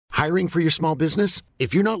Hiring for your small business?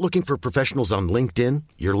 If you're not looking for professionals on LinkedIn,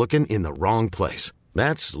 you're looking in the wrong place.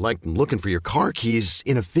 That's like looking for your car keys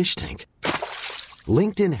in a fish tank.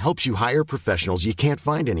 LinkedIn helps you hire professionals you can't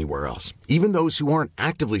find anywhere else, even those who aren't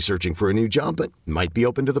actively searching for a new job but might be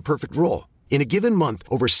open to the perfect role. In a given month,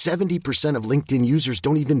 over 70% of LinkedIn users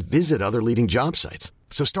don't even visit other leading job sites.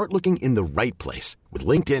 So start looking in the right place. With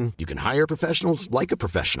LinkedIn, you can hire professionals like a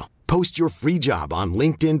professional. Post your free job on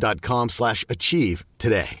linkedin.com/achieve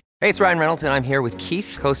today. Hey, it's Ryan Reynolds, and I'm here with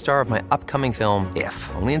Keith, co-star of my upcoming film, If,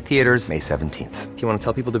 only in theaters May 17th. Do you want to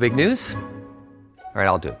tell people the big news? All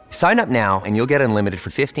right, I'll do it. Sign up now and you'll get unlimited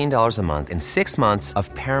for $15 a month and 6 months of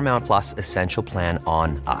Paramount Plus Essential Plan on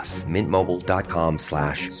us.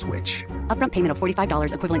 MintMobile.com/switch. Upfront payment of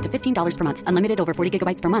 $45 equivalent to $15 per month. Unlimited over 40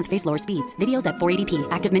 gigabytes per month. Face lower speeds. Videos at 480p.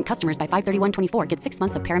 Active Mint customers by 531.24 get 6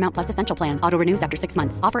 months of Paramount Plus Essential Plan. Auto renews after 6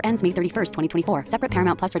 months. Offer ends May 31st, 2024. Separate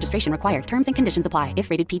Paramount Plus registration required. Terms and conditions apply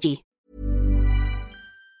if rated PG.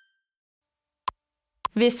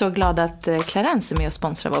 Vi är så glada att Clarence är med och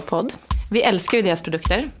sponsrar vår podd. Vi älskar ju deras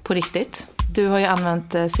produkter, på riktigt. Du har ju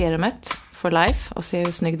använt serumet for life och se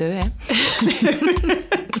hur snygg du är.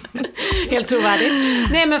 Helt trovärdigt.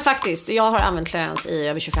 Nej, men faktiskt, jag har använt Clarence i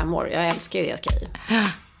över 25 år. Jag älskar deras grejer.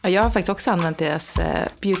 Ja, jag har faktiskt också använt deras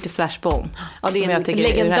Beauty Flash Balm. Ja, det är en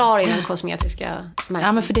legendar inom kosmetiska märken.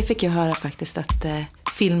 Ja, men för det fick jag höra faktiskt att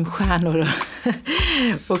filmstjärnor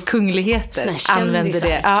och kungligheter använder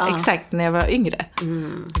det. Ja, exakt, när jag var yngre.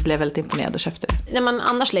 Jag blev väldigt imponerad och köpte det. När man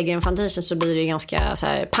annars lägger en foundation så blir det ganska så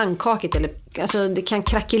här pannkakigt. Alltså det kan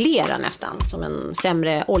krackelera nästan som en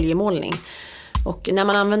sämre oljemålning. Och när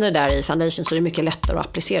man använder det där i foundation så är det mycket lättare att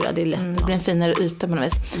applicera. Det är lätt. Det blir en finare yta på något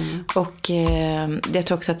vis. Och jag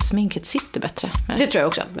tror också att sminket sitter bättre. Det tror jag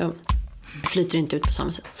också. Flyter inte ut på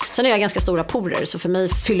samma sätt. Sen är jag ganska stora porer så för mig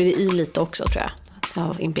fyller det i lite också, tror jag. Jag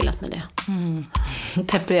har inbillat mig det.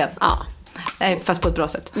 Täpper igen. Ja. Nej, fast på ett bra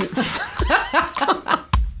sätt.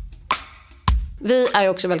 Vi är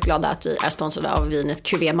också väldigt glada att vi är sponsrade av vinet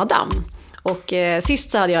Cuvée Madame. Och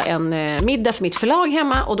sist så hade jag en middag för mitt förlag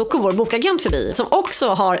hemma och då kom vår bokagent förbi som också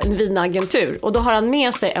har en vinagentur och då har han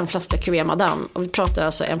med sig en flaska Cuvée Madame och vi pratar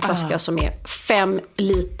alltså en flaska som är 5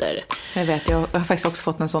 liter. Jag vet, jag har faktiskt också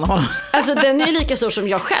fått en sån håll. Alltså den är ju lika stor som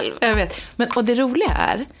jag själv. Jag vet, och det roliga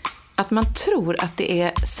är att man tror att det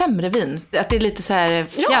är sämre vin. Att det är lite så här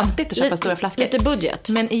fjantigt att köpa stora flaskor. Lite budget.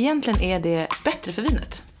 Men egentligen är det bättre för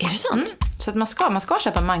vinet. Är det sant? Så att man ska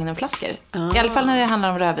köpa magnumflaskor. I alla fall när det handlar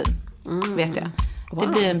om rödvin. Vet jag. Wow. Det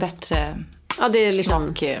blir en bättre det är liksom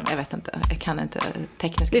smak, jag vet inte. Jag kan inte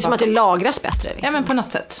tekniskt. Det är som att det lagras bättre. Liksom. Ja, men på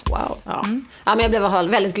något sätt. Wow. Ja. Ja, men jag blev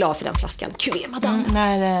väldigt glad för den flaskan. Cuvée Madame.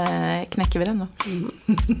 När knäcker vi den då?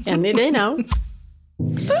 Any day now.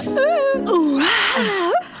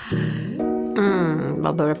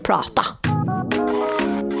 Vad börjar prata?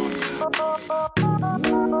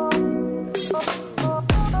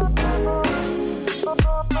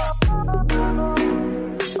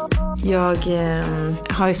 Jag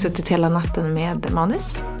har ju suttit hela natten med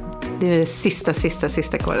manus. Det är det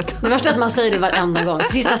sista kåret. Det värsta är att man säger det varenda gång.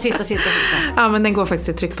 Sista. Ja, men den går faktiskt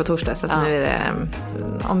till tryck på torsdag. Så att nu är det,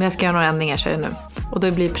 om jag ska göra några ändringar så är det nu. Och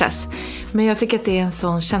då blir det press. Men jag tycker att det är en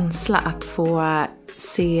sån känsla att få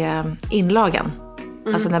se inlagan.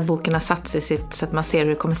 Alltså när boken har satt sig sitt, så att man ser hur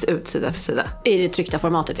det kommer se ut sida för sida. I det tryckta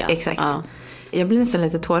formatet, ja. Exakt. Ja. Jag blir nästan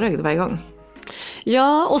lite tårögd varje gång.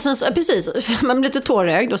 Ja, och sen precis, man blir lite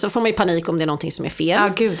tårögd och så får man ju panik om det är någonting som är fel. Ja,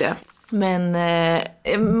 gud ja. Men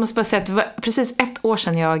jag måste bara säga att det var precis 1 år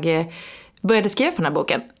sedan jag började skriva på den här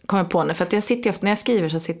boken. Kom jag på nu, för att jag sitter ofta, när jag skriver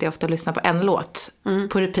så sitter jag ofta och lyssnar på en låt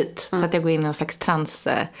på repeat. Så att jag går in i en slags trans...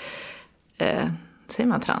 säger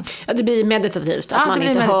man trans? Ja, det blir meditativt. Att man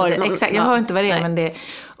inte hör någon, exakt, jag hör inte vad det är, men det.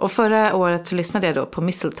 Och förra året så lyssnade jag då på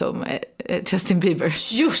Mistletoe med Justin Bieber.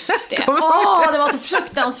 Just det! Det var så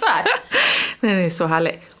fruktansvärt. Den är så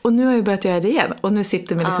härlig. Och nu har jag börjat göra det igen. Och nu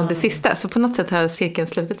sitter vi liksom det sista. Så på något sätt har cirkeln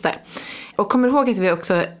slutit där. Och kommer ihåg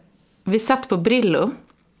att vi satt på Brillo.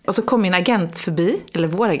 Och så kom min agent förbi, eller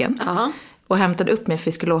vår agent. Och hämtade upp mig för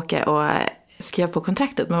vi skulle åka och skriva på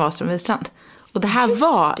kontraktet med Wahlström Wistrand. Och det här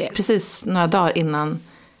var precis några dagar innan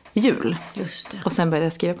jul. Just det. Och sen började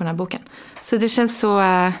jag skriva på den här boken. Så det känns så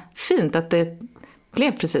fint att det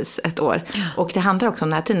blev precis 1 år. Och det handlar också om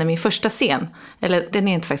den här tiden. Min första scen, eller den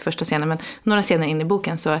är inte faktiskt första scenen, men några scener in i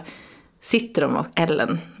boken så sitter de och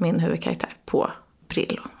Ellen, min huvudkaraktär, på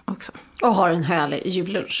Brillo också. Och har en härlig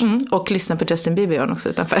jullunch. Och lyssnar på Justin Bieber också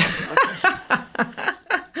utanför.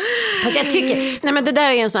 Fast jag tycker, men det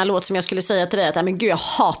där är en sån här låt som jag skulle säga till dig att men gud, jag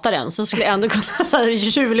hatar den. Så skulle jag ändå kunna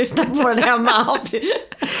tjuvlyssna på den hemma.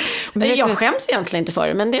 Men jag skäms egentligen inte för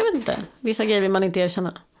det, men det vet inte. Vissa grejer vill man inte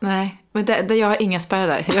erkänna. Nej, Men där jag har inga spärrar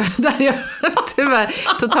där. Jag tyvärr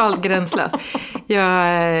totalt gränslös.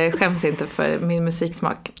 Jag skäms inte för min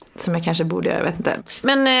musiksmak som jag kanske borde göra, jag vet inte.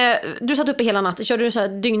 Men du satt uppe hela natten. Körde du så här,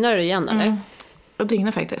 dygnar du igen eller? Och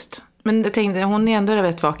dygnar faktiskt. Men jag tänkte, hon är ändå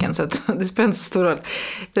rätt vaken så att det spelar inte så stor roll.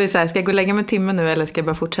 Det är så här, ska jag gå och lägga mig en timme nu eller ska jag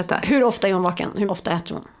bara fortsätta? Hur ofta är hon vaken? Hur ofta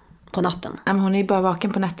äter hon? På natten? Ja, men hon är ju bara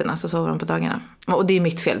vaken på nätterna, så sover hon på dagarna. Och det är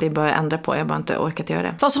mitt fel, det är bara att ändra på. Jag har bara inte orkat göra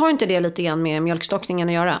det. Fast har inte det lite grann med mjölkstockningen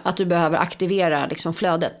att göra? Att du behöver aktivera liksom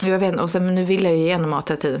flödet? Jag vet, och sen, men nu vill jag ju igenom mat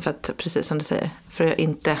hela tiden för att, precis som du säger, för att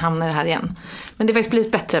inte hamna i det här igen. Men det är faktiskt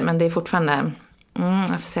blivit bättre, men det är fortfarande...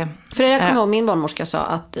 jag får se. För jag kommer ihåg, min barnmorska sa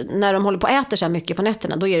att när de håller på att äta så här mycket på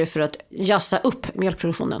nätterna, då är det för att jassa upp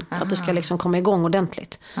mjölkproduktionen. Att det ska liksom komma igång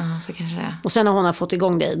ordentligt. Så kanske det är. Och sen när hon har fått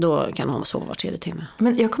igång dig, då kan hon sova var 3:e timme.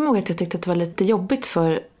 Men jag kommer ihåg att jag tyckte att det var lite jobbigt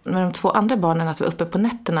för med de 2 andra barnen att vara uppe på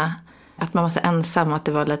nätterna. Att man var så ensam, att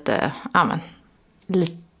det var lite,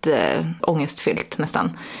 lite ångestfyllt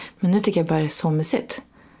nästan. Men nu tycker jag bara det är så mysigt.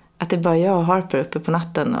 Att det är bara jag och Harper uppe på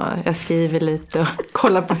natten och jag skriver lite och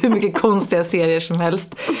kollar på hur mycket konstiga serier som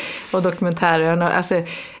helst och dokumentärer. Alltså,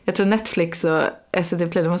 jag tror Netflix och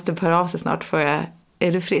SVT Play måste höra av sig snart för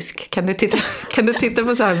är du frisk? Kan du titta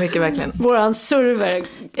på så här mycket verkligen? Våran server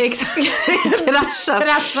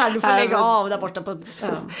kraschar. Du får lägga av där borta på...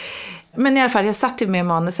 Men i alla fall, jag satt ju med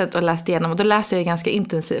manuset och läste igenom. Och då läser jag ganska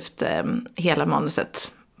intensivt hela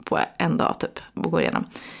manuset på en dag typ och går igenom.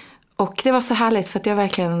 Och det var så härligt för att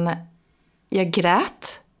jag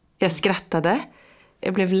grät, jag skrattade,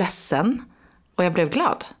 jag blev ledsen och jag blev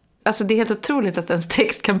glad. Alltså det är helt otroligt att ens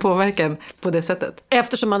text kan påverka en på det sättet.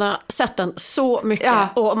 Eftersom man har sett den så mycket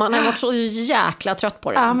och man har varit så jäkla trött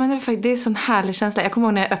på den. Ja, men det är en sån härlig känsla. Jag kommer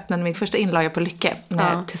ihåg när jag öppnade min första inlaga på Lycke,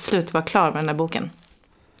 när jag till slut var klar med den här boken.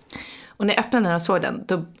 Och när jag öppnade den och såg den,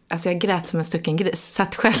 då, alltså jag grät som en stucken gris.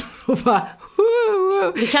 Satt själv och bara...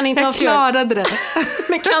 Det kan inte jag klarade det.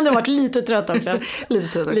 Men kan du ha varit lite trött också?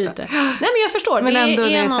 Lite. Nej, men jag förstår. Men ändå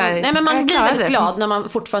det är så här, nej, men man blir väldigt glad när man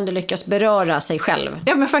fortfarande lyckas beröra sig själv.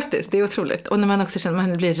 Ja, men faktiskt. Det är otroligt. Och när man också känner att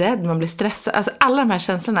man blir rädd, man blir stressad. Alltså alla de här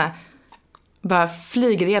känslorna bara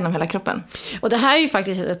flyger igenom hela kroppen. Och det här är ju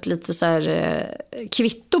faktiskt ett lite så här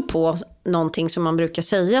kvitto på någonting som man brukar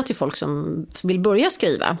säga till folk som vill börja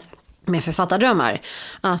skriva med författardrömmar.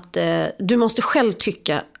 Att du måste själv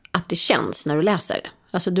tycka att det känns när du läser.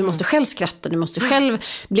 Alltså du måste själv skratta, du måste själv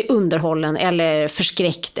bli underhållen eller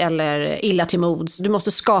förskräckt eller illa till mods. Du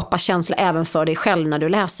måste skapa känsla även för dig själv när du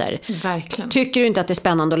läser. Verkligen. Tycker du inte att det är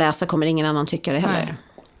spännande att läsa kommer ingen annan tycka det heller.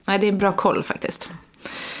 Nej, det är en bra koll faktiskt.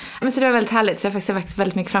 Men så det var väldigt härligt, så jag faktiskt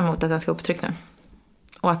väldigt mycket fram emot att den ska upp på tryck nu.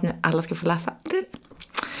 Och att ni alla ska få läsa.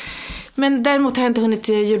 Men däremot har jag inte hunnit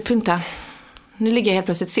julpynta. Nu ligger jag helt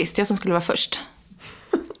plötsligt sist, jag som skulle vara först.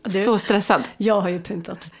 Så stressad. Jag har ju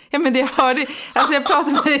pyntat. Ja, men det har det. Alltså jag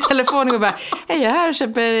pratade med dig i telefonen och bara, hej, jag är här och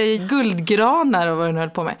köper guldgranar och vad du nu höll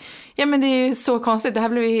på med. Ja, men det är ju så konstigt. Det här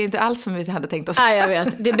blev ju inte alls som vi hade tänkt oss. Nej, jag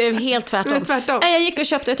vet. Det blev helt tvärtom. tvärtom. Nej, jag gick och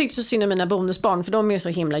köpte, jag tyckte så synd om mina bonusbarn, för de är ju så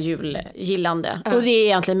himla julgillande. Och det är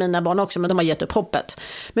egentligen mina barn också, men de har gett upp hoppet.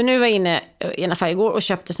 Men nu var jag inne i en affär igår och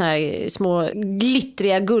köpte såna här små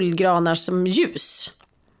glittriga guldgranar som ljus.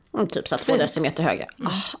 Typ så att 2 decimeter höga.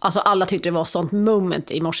 Alltså alla tyckte det var sånt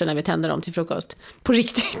moment i morse när vi tände dem till frukost. På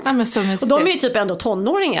riktigt. Ja, men så och de är ju typ ändå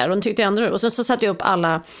tonåringar och de tyckte ändå. Och sen så satte jag upp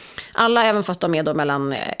alla även fast de är då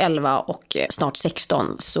mellan 11 och snart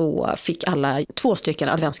 16, så fick alla 2 stycken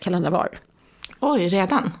adventskalendrar var. Oj,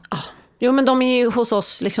 redan? Ja. Jo, men de är ju hos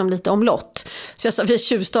oss liksom lite omlott. Så jag sa, vi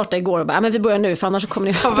tjuvstartade igår och bara, men vi börjar nu, för annars kommer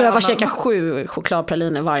ni behöva käka 7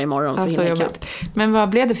 chokladpraliner varje morgon för alltså, jobbigt. Men vad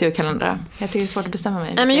blev det för julkalendrar? Jag tycker det är svårt att bestämma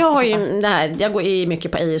mig. Nej, men jag har ju det här, jag går i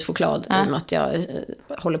mycket på Ejes choklad i och med att jag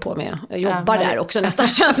håller på med, jag jobbar där också nästan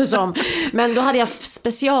känns det som. Men då hade jag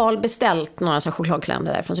specialbeställt några så här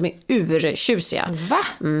chokladkalendrar därifrån som är urtjusiga. Va?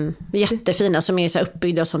 Jättefina, som är så här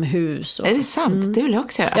uppbyggda som hus. Och... Är det sant? Det vill jag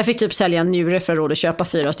också göra. Jag fick typ sälja en njure för råd att köpa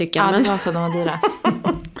 4 stycken. Ja, men... Alltså, de var dyra.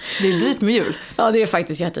 Det är dyrt med jul. Ja, det är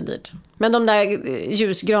faktiskt jättedyrt. Men de där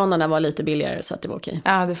ljusgranarna var lite billigare, så att det var okej.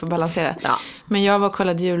 Ja, du får balansera. Ja. Men jag var och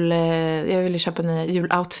kollade jag ville köpa en ny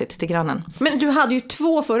juloutfit till granen. Men du hade ju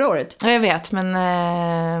 2 förra året. Ja, jag vet, men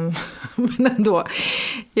ändå.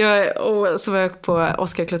 Och så var jag på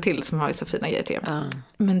Oscar Clotilde som har ju så fina grejer till.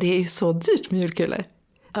 Men det är ju så dyrt med julkulor.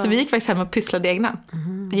 Så vi gick faktiskt hem och pysslade egna.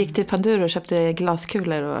 Vi gick till Panduro och köpte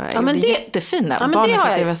glaskulor och gjorde jättefina. Och barnen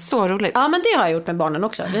tyckte det var så roligt. Ja, men det har jag gjort med barnen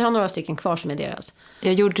också. Vi har några stycken kvar som är deras.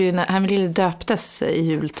 Jag gjorde ju när Hermelille döptes i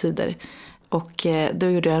jultider. Och då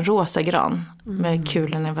gjorde jag en rosa gran med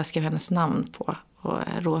kulorna jag skrev hennes namn på. Och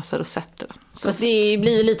rosa rosetter. Fast det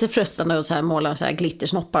blir lite frustande att så här måla så här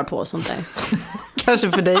glittersnoppar på och sånt där.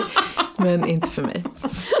 Kanske för dig, men inte för mig.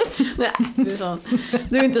 Nej, du är sån.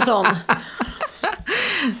 Du är inte sån.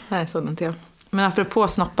 Nej, sån inte jag. Men apropå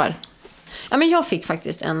snoppar. Ja, men jag fick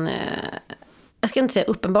faktiskt jag ska inte säga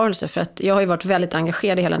uppenbarelse, för att jag har ju varit väldigt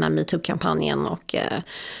engagerad i hela den här MeToo-kampanjen och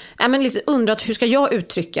men lite undrat hur ska jag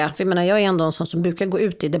uttrycka, för jag är ändå en sån som brukar gå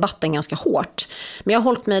ut i debatten ganska hårt, men jag har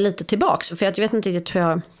hållit mig lite tillbaks för att jag vet inte riktigt hur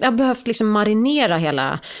jag har behövt liksom marinera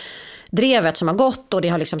hela drevet som har gått, och det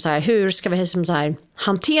har liksom så här, hur ska vi liksom så här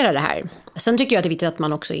hantera det här. Sen tycker jag att det är viktigt att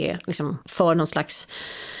man också är liksom för någon slags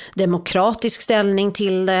demokratisk ställning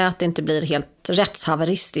till det, att det inte blir helt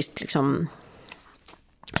rättshaveristiskt liksom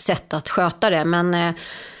sätt att sköta det, men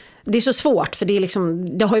det är så svårt, för det är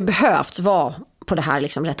liksom, det har ju behövts vara på det här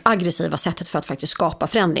liksom rätt aggressiva sättet för att faktiskt skapa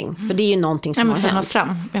förändring, för det är ju någonting som har hänt.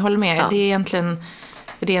 Fram. Jag håller med, det är egentligen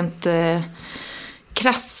rent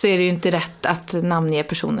krasst så är det ju inte rätt att namnge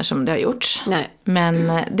personer som det har gjorts. Nej.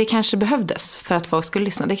 Men det kanske behövdes för att folk skulle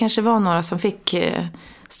lyssna. Det kanske var några som fick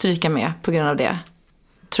stryka med på grund av det,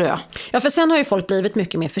 tror jag. Ja, för sen har ju folk blivit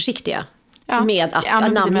mycket mer försiktiga med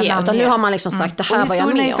att namnge. Utan nu har man liksom sagt, det här var jag med om.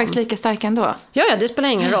 Och historien är ju faktiskt lika stark ändå. Ja, det spelar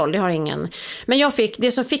ingen roll, det har ingen. Men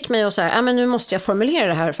det som fick mig att säga, men nu måste jag formulera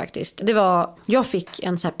det här faktiskt. Det var, jag fick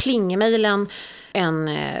en så här pling-mailen,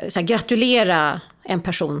 så här, gratulera en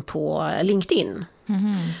person på LinkedIn.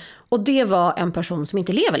 Och det var en person som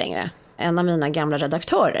inte lever längre. En av mina gamla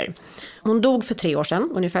redaktörer. Hon dog för 3 år sedan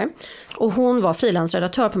ungefär. Och hon var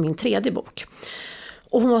frilansredaktör på min 3:e bok.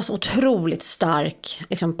 Och hon var så otroligt stark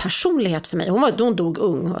liksom, personlighet för mig. Hon dog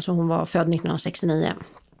ung, alltså hon var född 1969.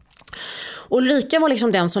 Och Ulrika var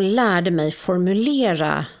liksom den som lärde mig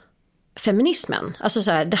formulera feminismen. Alltså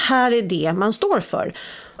så här, det här är det man står för.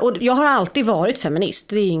 Och jag har alltid varit feminist,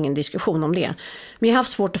 det är ingen diskussion om det. Men jag har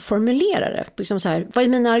haft svårt att formulera det. Liksom så här, vad är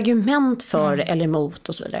mina argument för eller emot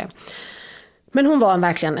och så vidare. Men hon var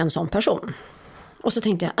verkligen en sån person. Och så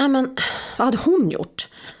tänkte jag, men vad hade hon gjort?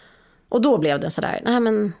 Och då blev det sådär,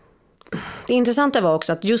 men det intressanta var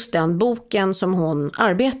också att just den boken som hon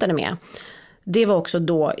arbetade med, det var också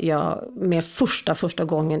då jag med första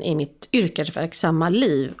gången i mitt yrkesverksamma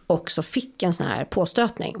liv också fick en sån här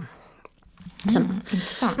påstötning.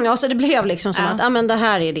 Intressant. Ja, så det blev liksom som att, men det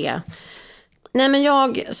här är det. Nej, men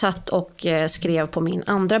jag satt och skrev på min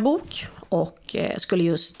andra bok och skulle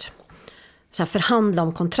just så här förhandla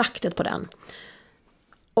om kontraktet på den.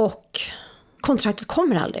 Och kontraktet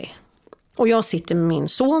kommer aldrig. Och jag sitter med min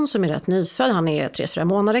son som är rätt nyfödd, han är 3-4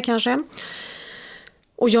 månader kanske.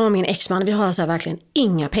 Och jag och min exman, vi har så här verkligen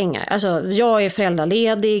inga pengar. Alltså jag är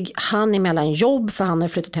föräldraledig, han är mellan jobb för han har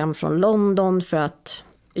flyttat hem från London för att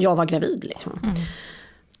jag var gravid liksom.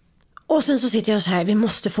 Och sen så sitter jag så här, vi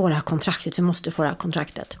måste få det här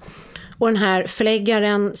kontraktet. Och den här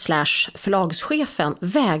förläggaren / förlagschefen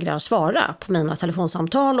vägrar svara på mina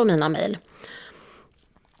telefonsamtal och mina mejl.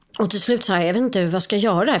 Och till slut så här, jag vet inte vad jag ska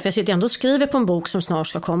göra, för jag sitter ändå och skriver på en bok som snart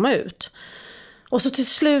ska komma ut. Och så till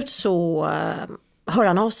slut så hör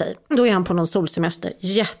han av sig. Då är han på någon solsemester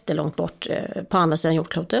jättelångt bort på andra sidan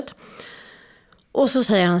jordklotet. Och så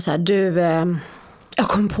säger han så här, jag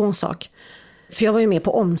kom på en sak. För jag var ju med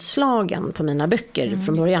på omslagen på mina böcker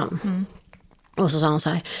från början. Och så sa han så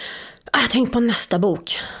här, jag tänkte på nästa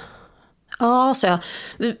bok. Ja, så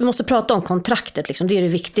vi måste prata om kontraktet liksom, det är det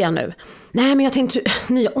viktiga nu. Nej, men jag tänkte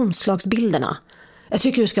nya omslagsbilderna. Jag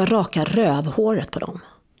tycker du ska raka rövhåret på dem.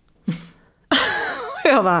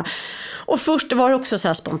 Jag bara, och först var det också så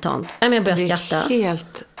här spontant. Men jag började skratta. Det är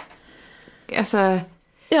helt, alltså.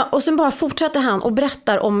 Ja, och sen bara fortsatte han och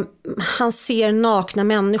berättar om han ser nakna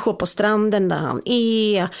människor på stranden där han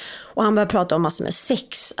är. Och han börjar prata om massor med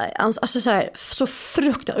sex. Alltså så här, så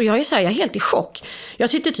fruktansvärt. Och jag är så här, jag är helt i chock. Jag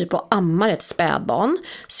sitter typ och ammar ett spädbarn.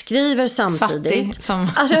 Skriver samtidigt. Fattig som.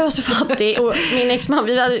 Alltså jag var så fattig. Och min exman,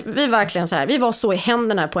 vi verkligen så här. Vi var så i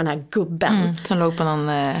händerna på den här gubben. Som låg på någon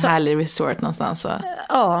härlig resort någonstans. Så.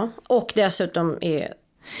 Ja, och dessutom är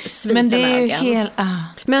men det är ju helt.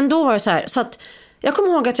 Men då var det så här, så att. Jag kommer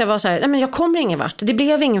ihåg att jag var så här, nej men jag kommer ingen vart. Det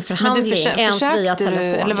blev ingen förhandling ens via telefon.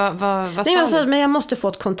 Eller vad nej, sa du? Men jag måste få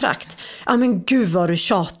ett kontrakt. Ja men gud vad du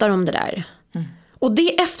tjatar om det där. Och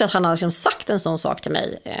det efter att han hade liksom sagt en sån sak till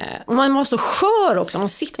mig. Och man var så skör också. Man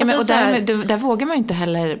sitter, men, och där vågar man ju inte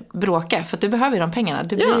heller bråka. För att du behöver ju de pengarna.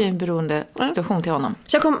 Du blir ju en beroende situation till honom.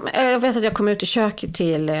 Så jag vet att jag kom ut i köket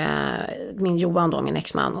till min Johan då, min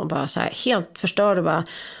exman. Och bara så här helt förstörd. Och bara,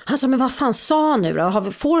 han sa, men vad fan sa nu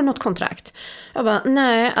då? Får du något kontrakt? Jag bara,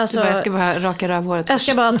 nej. Alltså, jag ska bara raka rövhåret. Jag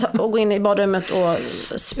ska bara gå in i badrummet och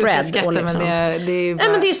spread. Och liksom. Men det är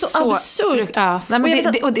bara men det är så absurt. Ja. Nej, men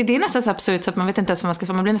det är nästan så absurt så att man vet inte ens vad man ska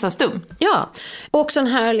säga. Man blir nästan stum. Ja, och den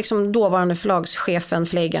här liksom dåvarande förlagschefen,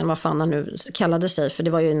 förläggaren, vad fan han nu kallade sig. För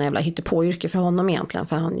det var ju en jävla hittepåyrke för honom egentligen.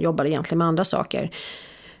 För han jobbade egentligen med andra saker.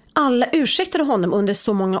 alla ursäktade honom under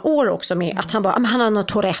så många år också med att han bara, men han har något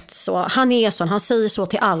Tourettes och han är sån, han säger så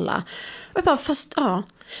till alla. Och jag bara, fast ja.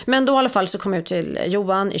 Men då i alla fall så kom jag ut till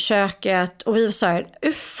Johan i köket och vi var så här,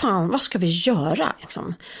 fan, vad ska vi göra?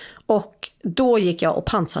 Liksom. Och då gick jag och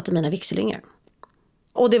pantsatte mina vigselringar.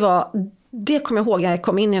 Och det kommer jag ihåg, jag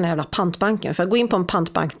kom in i den här jävla pantbanken. För att gå in på en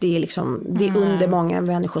pantbank, det är, liksom, det är under många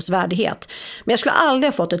människors värdighet. Men jag skulle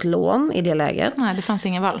aldrig ha fått ett lån i det läget. Nej, det fanns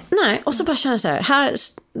ingen val. Nej, och så bara kände jag så här,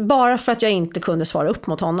 bara för att jag inte kunde svara upp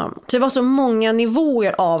mot honom. Så det var så många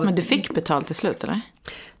nivåer av... Men du fick betalt till slut, eller?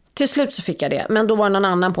 Till slut så fick jag det. Men då var det någon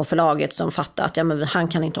annan på förlaget som fattade att men han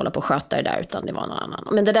kan inte hålla på och sköta det där, utan det var någon annan.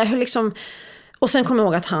 Men det där höll liksom... Och sen kom jag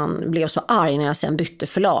ihåg att han blev så arg när jag sen bytte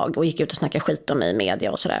förlag och gick ut och snackade skit om mig i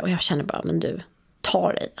media och sådär. Och jag kände bara, men du,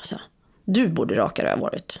 ta dig. Alltså, du borde raka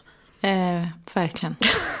rövhåret. Verkligen.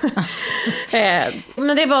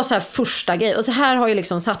 Men det var så här första grej. Och så här har ju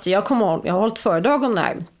liksom satt sig. Jag har hållit föredrag om det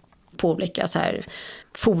här på olika så här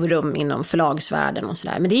forum inom förlagsvärlden och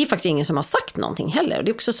sådär. Men det är faktiskt ingen som har sagt någonting heller.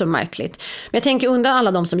 Det är också så märkligt. Men jag tänker undra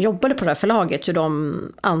alla de som jobbade på det här förlaget hur de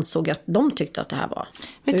ansåg att de tyckte att det här var.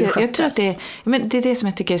 Vet du, jag tror att det är det som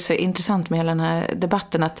jag tycker är så intressant med hela den här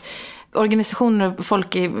debatten, att organisationer och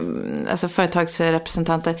folk, alltså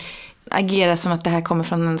företagsrepresentanter, agerar som att det här kommer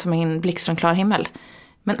från som en blixt från klar himmel.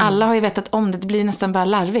 Men alla har ju vetat om det. Det blir nästan bara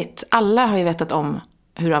larvigt. Alla har ju vetat om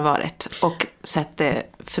hur det har varit och sett det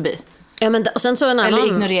förbi. Ja, men och sen så eller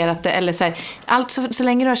ignorerat det, eller så här, allt så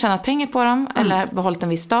länge du har tjänat pengar på dem eller behållit en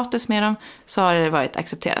viss status med dem, så har det varit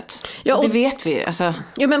accepterat. Ja, och det vet vi ju. Alltså.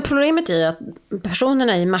 Ja, men problemet är att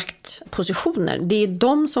personerna i maktpositioner, det är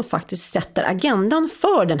de som faktiskt sätter agendan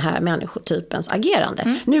för den här människotypens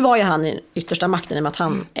agerande. Nu var ju han i yttersta makten i och med att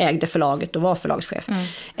han ägde förlaget och var förlagschef.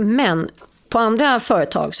 Men på andra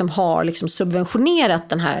företag som har liksom subventionerat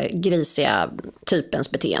den här grisiga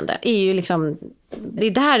typens beteende är ju liksom, det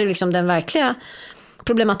är där liksom den verkliga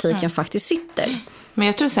problematiken faktiskt sitter. Men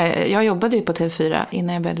jag tror så här, jag jobbade ju på TV4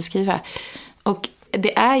 innan jag började skriva. Och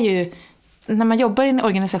det är ju, när man jobbar i en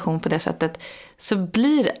organisation på det sättet, så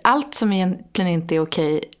blir allt som egentligen inte är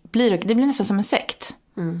okej, det blir nästan som en sekt.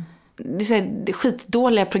 Det är så här,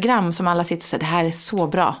 skitdåliga program som alla sitter och säger, det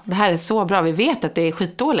här är så bra, vi vet att det är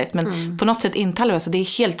skitdåligt, men på något sätt intalar vi oss att det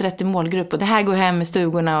är helt rätt i målgrupp och det här går hem i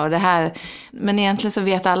stugorna och det här, men egentligen så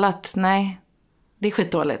vet alla att nej, det är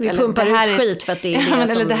skitdåligt. Vi pumpar ut skit för att det är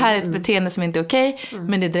det eller det här är ett beteende som inte är okej,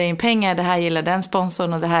 men det drar in pengar, det här gillar den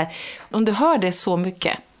sponsorn och det här. Om du hör det så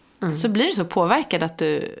mycket så blir du så påverkad att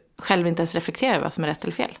du själv inte ens reflekterar vad som är rätt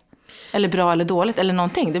eller fel. Eller bra eller dåligt eller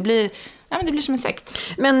någonting. Det blir som en sekt.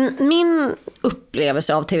 Men min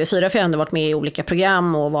upplevelse av TV4, för jag har ändå varit med i olika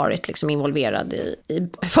program och varit liksom involverad i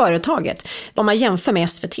företaget. Om man jämför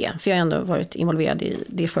med SVT, för jag har ändå varit involverad i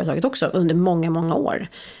det företaget också under många, många år.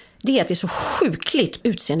 Det är att det är så sjukligt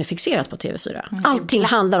utseendefixerat på TV4. Allting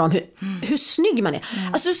handlar om hur snygg man är.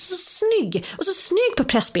 Alltså så snygg. Och så snygg på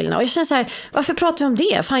pressbilderna. Och jag känner så här, varför pratar vi om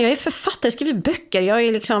det? Fan, jag är författare, skriver böcker. Jag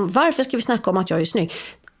är liksom, varför ska vi snacka om att jag är snygg?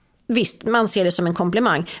 Visst, man ser det som en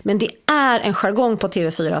komplimang. Men det är en jargong på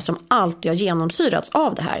TV4 som alltid har genomsyrats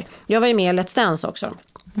av det här. Jag var ju med i Let's Dance också.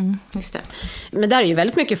 Just det. Men där är ju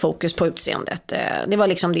väldigt mycket fokus på utseendet. Det var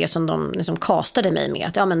liksom det som de liksom castade mig med.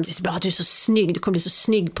 Att ja, men det är bra, du är så snygg. Du kommer bli så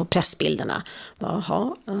snygg på pressbilderna.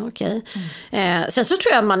 Jaha, okej. Sen så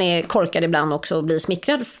tror jag man är korkad ibland också och blir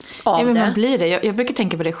smickrad av det. Ja, men man blir det. Jag brukar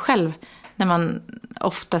tänka på det själv. När man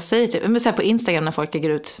ofta säger typ, men så här på Instagram när folk lägger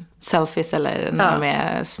ut selfies eller när de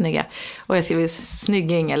är snygga. Och jag skriver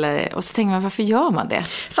snygging och så tänker man, varför gör man det?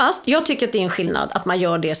 Fast jag tycker att det är en skillnad att man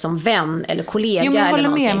gör det som vän eller kollega. Jo, men jag håller eller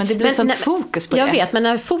någonting. med, men det blir sånt fokus på det. Jag vet, men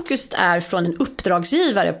när fokus är från en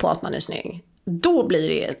uppdragsgivare på att man är snygg, då blir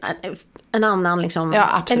det en annan liksom,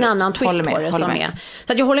 en annan twist på det som är.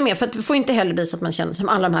 Så att jag håller med, för att det får inte heller bli så att man känner som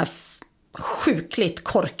alla de här sjukligt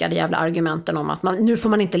korkade jävla argumenten om att nu får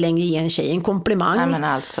man inte längre ge en tjej en komplimang. Nej, men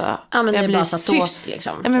alltså, men jag det är blir bara så tyst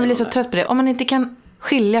liksom. Jag blir så trött på det. Om man inte kan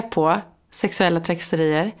skilja på sexuella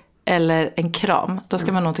trakasserier eller en kram, då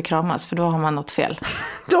ska man nog inte kramas, för då har man något fel.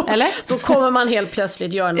 Eller? Då kommer man helt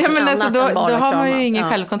plötsligt göra något annat alltså, än bara då har man ju ingen ja.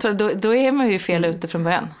 självkontroll. Då är man ju fel ute från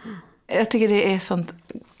början. Jag tycker det är sånt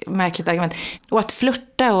märkligt argument. Och att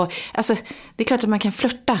flirta och, alltså, det är klart att man kan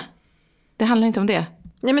flirta. Det handlar inte om det.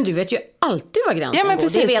 Nej, men du vet ju alltid vad gränsen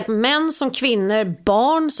går. Det vet män som kvinnor,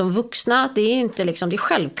 barn som vuxna. Det är inte liksom, det är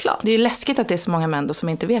självklart. Det är ju läskigt att det är så många män då som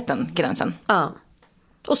inte vet den gränsen. Ja.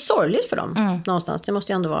 Och sorgligt för dem någonstans. Det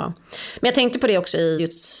måste ju ändå vara. Men jag tänkte på det också i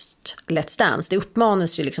just Let's Dance. Det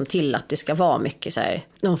uppmanas ju liksom till att det ska vara mycket så här,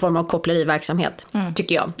 någon form av koppleriverksamhet,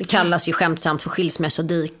 tycker jag. Det kallas ju skämtsamt för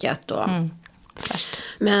skilsmässodiket och. Färst.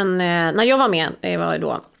 Men när jag var med, det var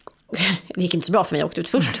då det gick inte så bra för mig, jag åkte ut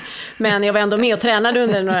först. Men jag var ändå med och tränade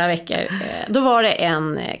under några veckor. Då var det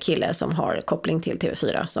en kille som har koppling till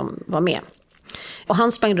TV4 som var med. Och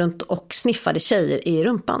han sprang runt och sniffade tjejer i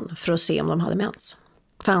rumpan för att se om de hade mens.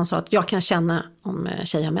 För han sa att jag kan känna om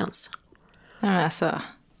tjejer har mens. Nej, men alltså...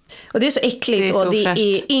 Och det är så äckligt, det är så och det fräscht.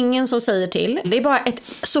 är ingen som säger till. Det är bara ett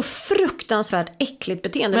så fruktansvärt äckligt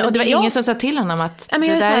beteende. Men, och det var jag... ingen som sa till honom att ja, det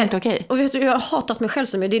där här, är inte okej. Och vet du, jag har hatat mig själv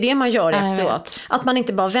så mycket. Det är det man gör efteråt. Att man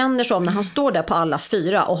inte bara vänder sig om när han står där på alla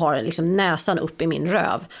fyra och har liksom näsan upp i min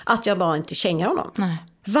röv. Att jag bara inte kängar honom. Nej.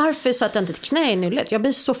 Varför satt jag inte ett knä i nyllet? Jag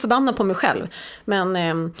blir så förbannad på mig själv. Men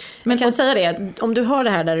jag kan säga det, om du hör det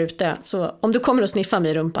här där ute, så om du kommer att sniffa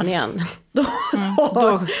mig i rumpan igen, då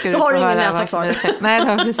har du ingen näsa kvar. Nej,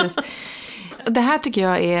 det precis. Det här tycker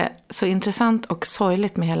jag är så intressant och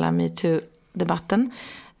sorgligt med hela MeToo-debatten.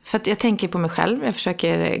 För att jag tänker på mig själv, jag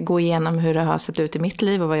försöker gå igenom hur det har sett ut i mitt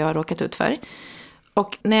liv och vad jag har råkat ut för.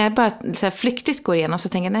 Och när jag bara så här flyktigt går igenom så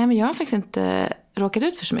tänker jag, nej men jag har faktiskt inte råkat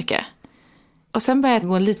ut för så mycket. Och sen börjar jag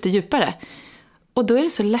gå lite djupare. Och då är det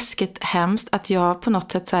så läskigt hemskt att jag på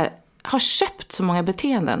något sätt så här har köpt så många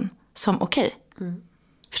beteenden som okej.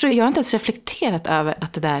 För jag har inte ens reflekterat över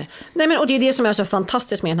att det där... Nej, men och det är det som är så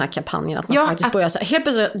fantastiskt med den här kampanjen. Att man faktiskt börjar säga, helt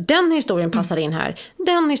plötsligt, den historien passar in här.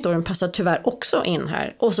 Den historien passar tyvärr också in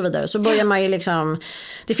här. Och så vidare. Så börjar man ju liksom...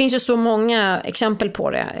 Det finns ju så många exempel på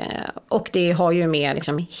det. Och det har ju med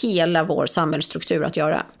liksom hela vår samhällsstruktur att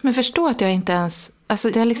göra. Men förstå att jag inte ens... Alltså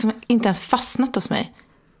det har liksom inte ens fastnat hos mig.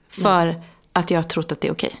 För att jag har trott att det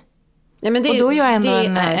är okej. Nej, men det, och då är jag ändå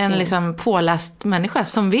en liksom påläst människa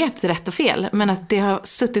som vet rätt och fel. Men att det har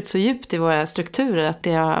suttit så djupt i våra strukturer att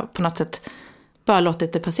det har på något sätt bara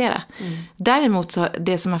låtit det passera. Däremot så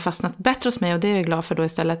det som har fastnat bättre hos mig, och det är jag glad för då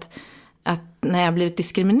istället, att när jag har blivit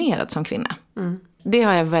diskriminerad som kvinna. Det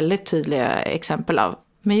har jag väldigt tydliga exempel av.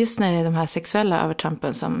 Men just när det är de här sexuella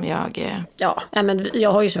övertrampen som jag... Ja, men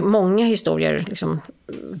jag har ju så många historier liksom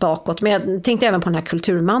bakåt. Men jag tänkte även på den här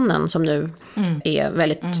kulturmannen som nu är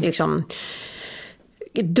väldigt liksom,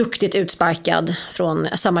 duktigt utsparkad från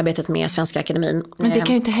samarbetet med Svenska Akademin. Men det kan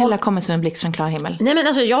ju inte heller komma som en blixt från klar himmel. Nej, men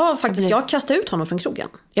alltså jag kastade ut honom från krogen.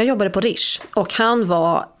 Jag jobbade på Rish och han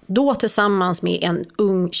var då tillsammans med en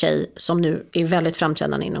ung tjej som nu är väldigt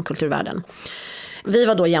framträdande inom kulturvärlden. Vi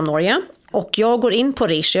var då jämnåriga. Och jag går in på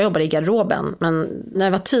Rish, jag jobbar i garderoben. Men när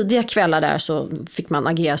det var tidiga kvällar där så fick man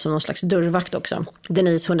agera som någon slags dörrvakt också.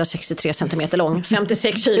 Denise 163 centimeter lång,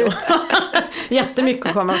 56 kilo. Jättemycket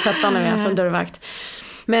att komma och sätta henne med som dörrvakt.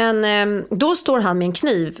 Men då står han med en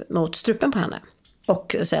kniv mot strupen på henne.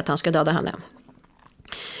 Och säger att han ska döda henne.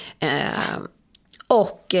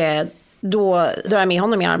 Då drar jag med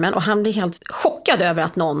honom i armen och han blir helt chockad över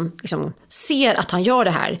att någon liksom ser att han gör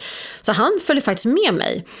det här. Så han följer faktiskt med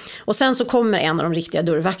mig. Och sen så kommer en av de riktiga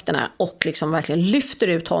dörrvakterna och liksom verkligen lyfter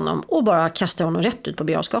ut honom och bara kastar honom rätt ut på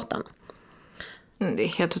Birger Jarlsgatan. Det är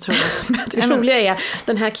helt otroligt. Det roliga är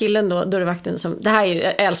den här killen då, dörrvakten som, det här är,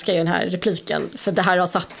 jag älskar ju den här repliken för det här har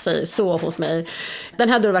satt sig så hos mig. Den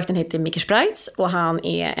här dörrvakten heter Micke Spreitz och han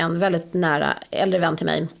är en väldigt nära äldre vän till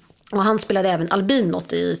mig. Och han spelade även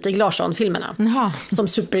Albinot i Stig Larsson-filmerna. Jaha. Som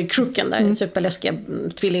superkrucken där, superläskiga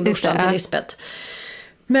tvillingbrorsan till Lisbeth.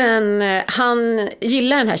 Men han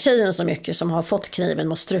gillar den här tjejen så mycket som har fått kniven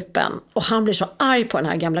mot strupen. Och han blir så arg på den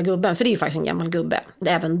här gamla gubben, för det är ju faktiskt en gammal gubbe,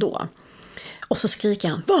 även då. Och så skriker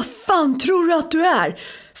han, vad fan tror du att du är?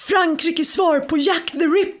 Frankrikes svar på Jack the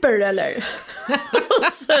Ripper, eller?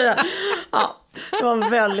 Så, ja, det var en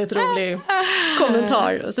väldigt rolig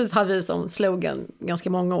kommentar. Och så har vi som slogan ganska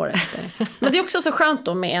många år efter. Men det är också så skönt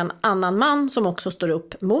då med en annan man som också står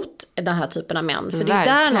upp mot den här typen av män. För det är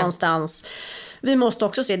där någonstans vi måste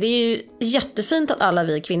också se. Det är ju jättefint att alla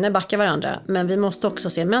vi kvinnor backar varandra. Men vi måste också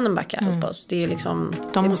se männen backa upp oss. Det är liksom,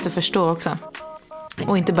 de måste förstå också.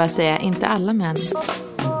 Och inte bara säga, inte alla män.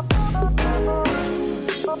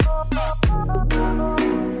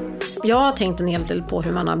 Jag har tänkt en hel del på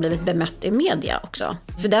hur man har blivit bemött i media också.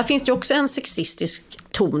 För där finns det också en sexistisk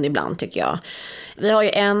ton ibland, tycker jag. Vi har ju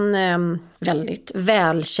en väldigt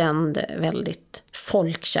välkänd, väldigt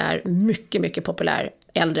folkkär, mycket, mycket populär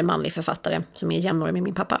äldre manlig författare som är jämnårig med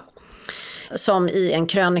min pappa. Som i en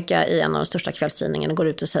krönika i en av de största kvällstidningarna går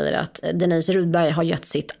ut och säger att Denise Rudberg har gett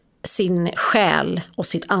sin själ och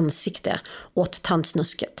sitt ansikte åt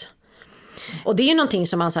tandsnusket. Och det är ju någonting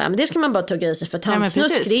som man säger, men det ska man bara tugga i sig, för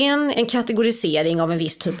tandsnusk, det är en kategorisering av en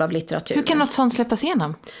viss typ av litteratur. Hur kan något sånt släppas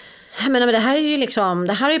igenom? Men det här är ju liksom,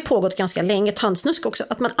 det här har ju pågått ganska länge, tandsnusk också,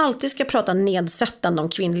 att man alltid ska prata nedsättande om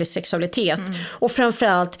kvinnlig sexualitet och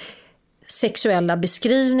framförallt sexuella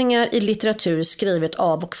beskrivningar i litteratur skrivet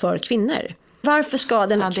av och för kvinnor. Varför ska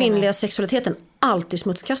den kvinnliga sexualiteten alltid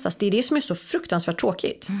smutskastas? Det är det som är så fruktansvärt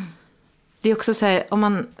tråkigt. Det är också så här, om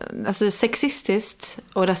man, alltså sexistiskt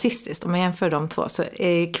och rasistiskt, om man jämför de två, så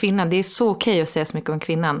är kvinnan, det är så okej att säga så mycket om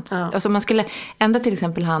kvinnan. Ja. Alltså om man skulle ändra till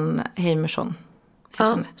exempel han Heimerson.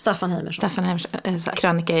 Ja, Staffan Heimerson,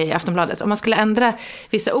 krönika i Aftonbladet. Om man skulle ändra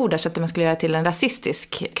vissa ord där så att man skulle göra till en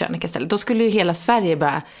rasistisk krönika istället, då skulle ju hela Sverige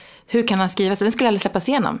bara, hur kan han skriva så? Den skulle aldrig släppas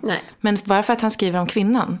igenom. Nej. Men bara för att han skriver om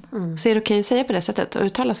kvinnan så är det okej att säga på det sättet och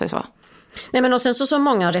uttala sig så. Nej, men och sen så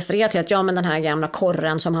många refererar till att men den här gamla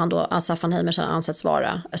korren som han då, Staffan Heimerson, ansetts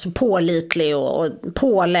vara alltså pålitlig och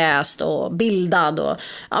påläst och bildad och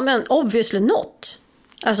men obviously not.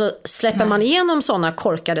 Alltså släpper man igenom sådana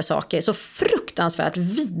korkade saker, så fruktansvärt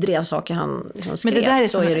vidriga saker han skrev. Men det där är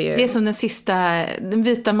så som, är det ju. Det är som den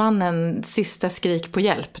vita mannen sista skrik på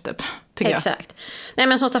hjälp typ. Exakt. Nej,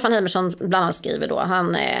 men som Staffan Heimerson bland annat skriver då,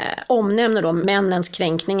 han omnämner då männens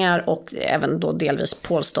kränkningar och även då delvis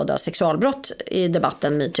påstådda sexualbrott i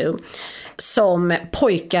debatten MeToo som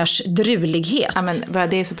pojkars drulighet. Ja, men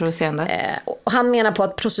det är så provocerande. Han menar på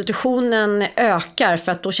att prostitutionen ökar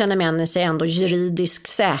för att då känner männen sig ändå juridiskt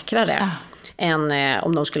säkrare än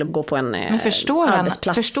om de skulle gå på en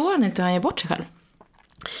arbetsplats. Förstår han inte hur han gör bort sig själv?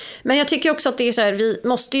 Men jag tycker också att det är så här, vi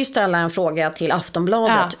måste ju ställa en fråga till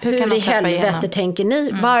Aftonbladet. Hur i helvete tänker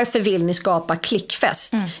ni? Varför vill ni skapa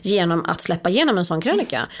klickfest genom att släppa igenom en sån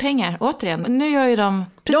krönika? Pengar, återigen. Nu gör ju de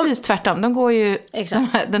precis tvärtom. De går ju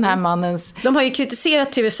den här mannens... De har ju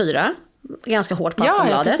kritiserat TV4 ganska hårt på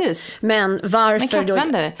Aftonbladet. Ja, precis. Men varför då...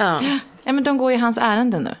 Ja, men de går ju hans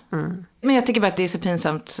ärende nu. Men jag tycker bara att det är så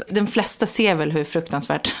pinsamt. De flesta ser väl hur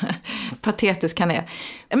fruktansvärt patetisk han är.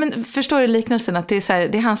 Ja, men förstår du liknelsen att det är, så här,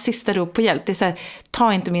 det är hans sista rop på hjälp. Det är så här,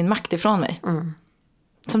 ta inte min makt ifrån mig.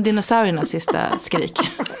 Som dinosauriernas sista skrik.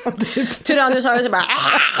 Tyrannosaurus bara...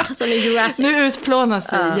 som i Jurassic. Nu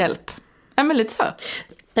utplånas vi hjälp. Ja, men lite så.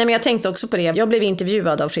 Nej, men jag tänkte också på det. Jag blev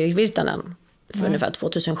intervjuad av Fredrik Virtanen för ungefär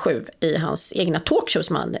 2007 i hans egna talkshow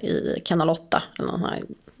som han i Kanal 8 eller någon här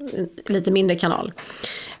lite mindre kanal.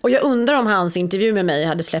 Och jag undrar om hans intervju med mig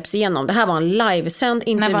hade släppts igenom. Det här var en livesänd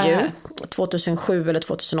intervju 2007 eller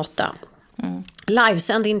 2008.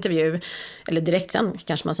 Livesänd intervju, eller direktsänd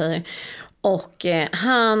kanske man säger. Och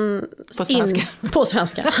han på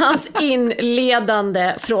svenska. Hans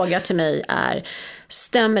inledande fråga till mig är: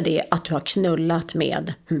 stämmer det att du har knullat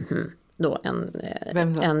med då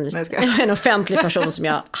en offentlig person som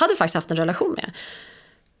jag hade faktiskt haft en relation med?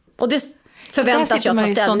 Och det förväntas jag ta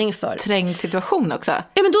ställning för. Trängd situation också.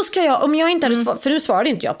 Ja, men då ska jag, om jag inte hade för nu svarade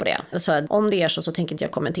inte jag på det. Så om det är så tänker inte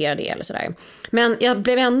jag kommentera det eller sådär. Men jag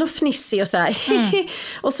blev ändå fnissig och så här.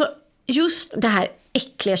 Och så just det här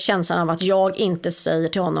äckliga känslan av att jag inte säger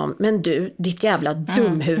till honom: men du, ditt jävla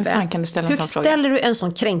dumhuvud. Hur ställer du en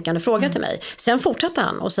sån kränkande fråga till mig? Sen fortsatte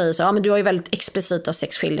han och säger så: men du har ju väldigt explicita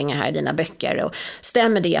sexskildringar här i dina böcker. Och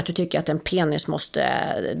stämmer det att du tycker att en penis måste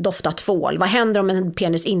dofta tvål? Vad händer om en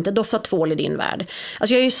penis inte doftar tvål i din värld?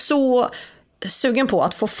 Alltså jag är ju så sugen på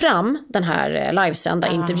att få fram den här livesända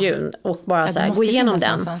intervjun och bara så här, gå igenom den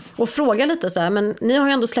någonstans. Och fråga lite så här: men ni har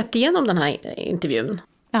ju ändå släppt igenom den här intervjun.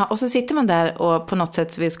 Ja, och så sitter man där och på något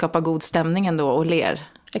sätt vill skapa god stämning ändå och ler.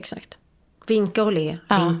 Exakt. Vinka och le.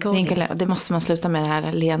 Vinka och le. Det måste man sluta med det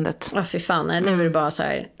här leendet. Ja, fy fan. Nu är det bara så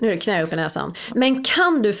här, nu är det knä upp i näsan. Men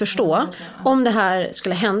kan du förstå om det här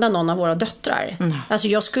skulle hända någon av våra döttrar? Alltså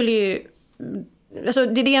jag skulle ju... Alltså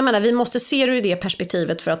det är det jag menar, vi måste se det i det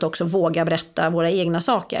perspektivet för att också våga berätta våra egna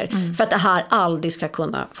saker. För att det här aldrig ska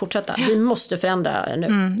kunna fortsätta. Vi måste förändra det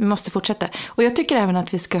nu. Vi måste fortsätta. Och jag tycker även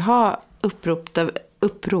att vi ska ha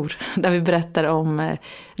uppror där vi berättar om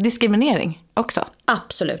diskriminering också.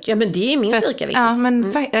 Absolut, ja men det är minst lika viktigt. Ja,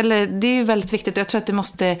 men eller, det är ju väldigt viktigt. Jag tror att det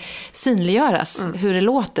måste synliggöras hur det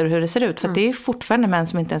låter och hur det ser ut. För att det är fortfarande män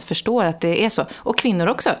som inte ens förstår att det är så. Och kvinnor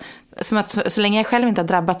också. Som att så länge jag själv inte har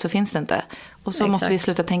drabbats så finns det inte. Och så måste vi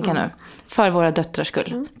sluta tänka nu. För våra döttrars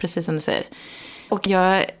skull, precis som du säger. Och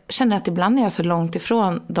jag känner att ibland är jag så långt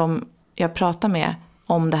ifrån dem jag pratar med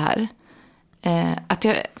om det här. Att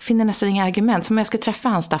jag finner nästan inga argument. Som om jag skulle träffa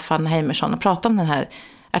han Staffan Heimerson och prata om den här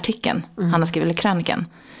artikeln han har skrivit, eller krönikan.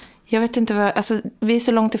 Jag vet inte vad, alltså vi är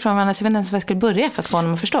så långt ifrån varandra så jag vet inte ens vad jag skulle börja för att få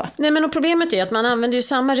honom att förstå. Nej, men och problemet är att man använder ju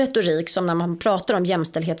samma retorik som när man pratar om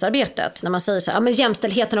jämställdhetsarbetet. När man säger så här, men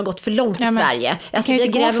jämställdheten har gått för långt i Sverige. Alltså vi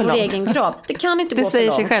gräver vår egen grav. Det kan inte gå för långt. Det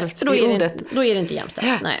säger sig själv, för då är det inte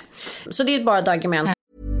jämställt. Nej. Så det är bara ett argument.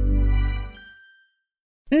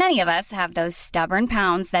 Many of us have those stubborn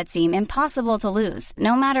pounds that seem impossible to lose,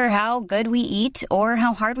 no matter how good we eat or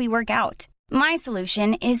how hard we work out. My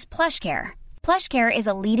solution is PlushCare. PlushCare is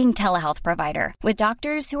a leading telehealth provider with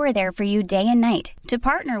doctors who are there for you day and night to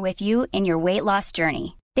partner with you in your weight loss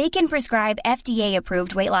journey. They can prescribe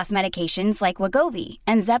FDA-approved weight loss medications like Wegovy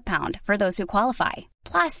and Zepbound for those who qualify.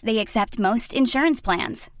 Plus, they accept most insurance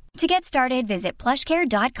plans. To get started, visit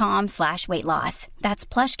plushcare.com/weightloss.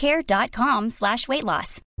 That's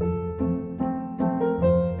plushcare.com/weightloss.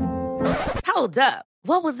 Hold up.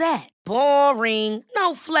 What was that? Boring.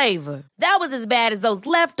 No flavor. That was as bad as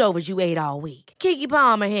those leftovers you ate all week. Keke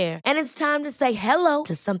Palmer here, and it's time to say hello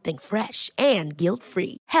to something fresh and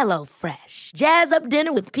guilt-free. Hello Fresh. Jazz up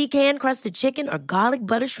dinner with pecan-crusted chicken or garlic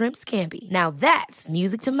butter shrimp scampi. Now that's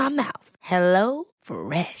music to my mouth. Hello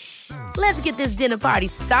Fresh. Let's get this dinner party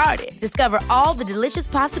started. Discover all the delicious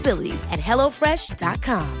possibilities at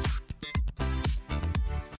hellofresh.com.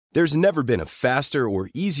 There's never been a faster or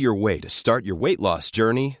easier way to start your weight loss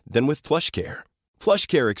journey than with PlushCare.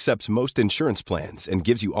 PlushCare accepts most insurance plans and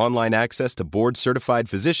gives you online access to board-certified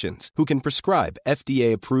physicians who can prescribe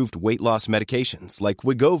FDA-approved weight loss medications like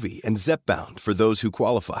Wegovy and Zepbound for those who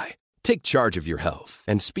qualify. Take charge of your health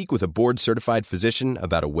and speak with a board-certified physician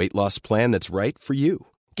about a weight loss plan that's right for you.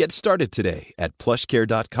 Get started today at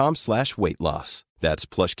plushcare.com/weightloss.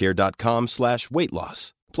 That's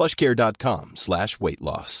plushcare.com/weightloss.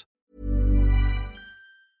 plushcare.com/weightloss.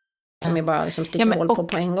 Som är bara liksom sticker hål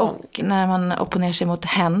på en gång. Och när man opponerar sig mot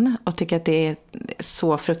hen och tycker att det är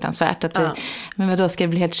så fruktansvärt att men vadå, ska det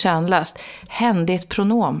bli helt könlöst? Hen, det är ett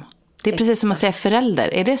pronom. Det är precis som att säga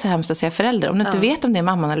förälder. Är det så hemskt att säga förälder? Om du inte vet om det är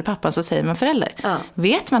mamman eller pappan så säger man förälder.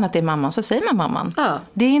 Vet man att det är mamman så säger man mamman.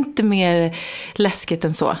 Det är inte mer läskigt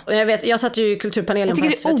än så. Och jag satt ju i kulturpanelen på SVT.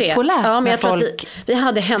 Jag tycker det är opåläst men jag tror att folk vi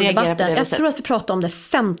hade hen-debatten. Jag tror att vi pratade om det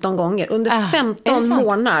 15 gånger. Under 15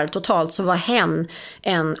 månader totalt så var hen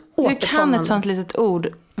en återkommande. Hur kan ett sånt litet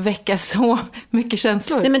ord väcka så mycket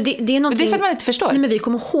känslor? Nej, men det är någonting... Det är för att man inte förstår. Nej, men vi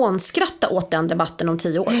kommer hånskratta åt den debatten om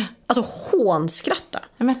 10 år. Alltså hånskratta.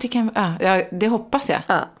 Ja, men det hoppas jag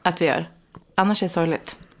att vi gör. Annars är det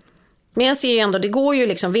sorgligt. Men jag ser ju ändå, det går ju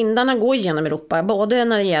liksom, vindarna går genom Europa, både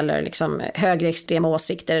när det gäller liksom högerextrema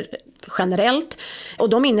åsikter generellt, och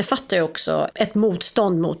de innefattar ju också ett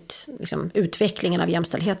motstånd mot liksom utvecklingen av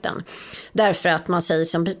jämställdheten. Därför att man säger,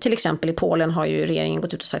 som till exempel i Polen har ju regeringen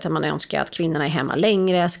gått ut och sagt att man önskar att kvinnorna är hemma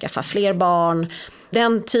längre, skaffa fler barn.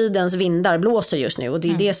 Den tidens vindar blåser just nu, och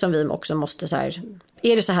det är det som vi också måste så här,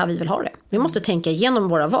 är det så här vi vill ha det? Vi måste tänka igenom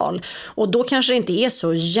våra val. Och då kanske det inte är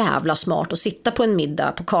så jävla smart att sitta på en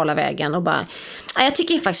middag på Karlavägen och bara, jag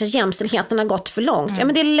tycker faktiskt att jämställdheten har gått för långt. Ja,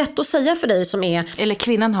 men det är lätt att säga för dig som är... Eller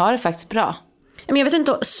kvinnan har det faktiskt bra. Men jag vet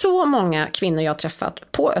inte, så många kvinnor jag har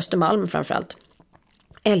träffat på Östermalm framförallt,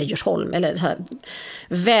 eller Djursholm, eller så här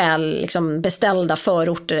väl liksom beställda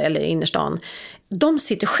förorter eller innerstan. De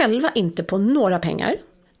sitter själva inte på några pengar.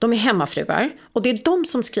 De är hemmafruar, och det är de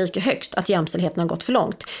som skriker högst att jämställdheten har gått för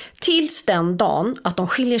långt. Tills den dagen att de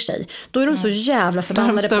skiljer sig, då är de så jävla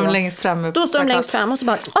förbannade på. Då står de längst fram. Då står de längst fram och så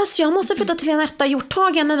bara, alltså jag måste flytta till en etta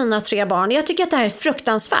Hjorthagen med mina 3 barn. Jag tycker att det här är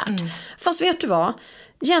fruktansvärt. Fast vet du vad?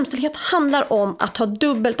 Jämställdhet handlar om att ta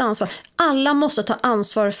dubbelt ansvar. Alla måste ta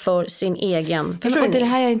ansvar för sin egen försörjning. Och det är det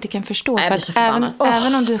här jag inte kan förstå. För att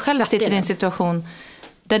även om du själv sitter i en situation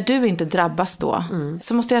där du inte drabbas då,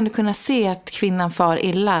 så måste du ändå kunna se att kvinnan far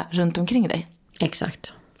illa runt omkring dig.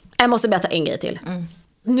 Exakt. Jag måste berätta en grej till.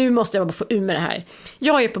 Nu måste jag bara få ur med det här.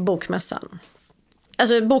 Jag är på bokmässan.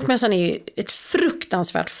 Alltså bokmässan är ju ett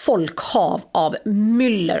fruktansvärt folkhav av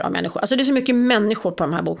myller av människor. Alltså det är så mycket människor på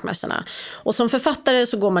de här bokmässorna. Och som författare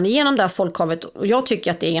så går man igenom det här folkhavet, och jag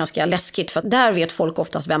tycker att det är ganska läskigt, för att där vet folk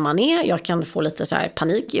oftast vem man är. Jag kan få lite så här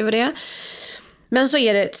panik över det. Men så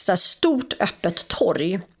är det ett så här stort öppet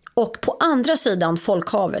torg, och på andra sidan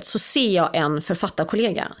folkhavet så ser jag en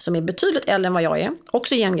författarkollega som är betydligt äldre än vad jag är,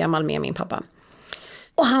 också jämngammal med min pappa.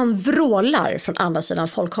 Och han vrålar från andra sidan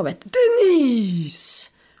folkhavet, Denise!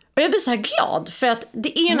 Och jag blir så här glad, för att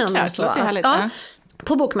det är en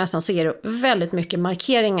på bokmässan så är det väldigt mycket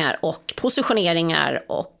markeringar och positioneringar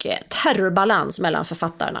och terrorbalans mellan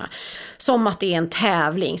författarna. Som att det är en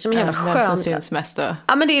tävling som är jävla skön. Vem som syns mest då?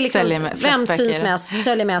 Ja, men det är liksom, vem syns mest,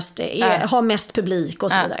 säljer mest, har mest publik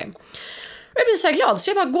och så vidare. Och jag blir så här glad, så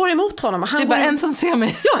jag bara går emot honom. Och han det är bara en som ser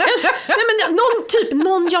mig. Ja,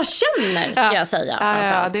 någon jag känner, ska jag säga.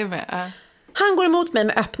 Ja, det är med. Han går emot mig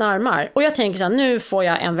med öppna armar. Och jag tänker så här, nu får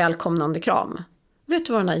jag en välkomnande kram. Vet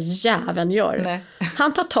du vad den här jäveln gör? Nej.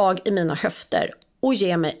 Han tar tag i mina höfter och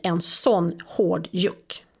ger mig en sån hård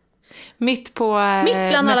juck. Mitt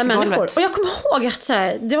bland alla människor. Och jag kommer ihåg att så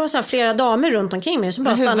här, det var så här flera damer runt omkring mig som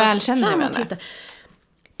bara hur stannade väl känner du henne?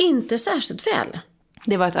 Inte särskilt väl.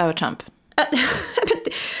 Det var ett övertramp.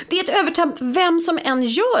 Det är ett övertramp vem som än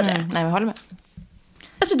gör det. Nej, men håller med.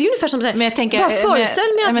 Alltså det är ungefär som så här, men jag tänker, bara föreställ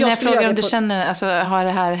mig att jag skulle frågar göra om det du känner, alltså har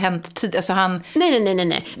det här hänt tid? Alltså han...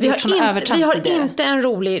 Nej. Vi har inte en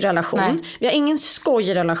rolig relation. Nej. Vi har ingen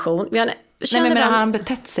skojig relation. Men har han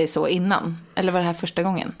betett sig så innan? Eller var det här första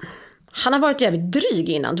gången? Han har varit jävligt dryg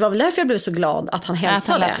innan. Det var väl därför jag blev så glad att han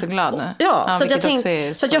hälsade. Att han lät så glad nu. Ja, så att jag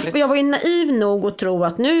tänkte, så att jag var ju naiv nog att tro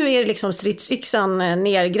att nu är det liksom stridsyxan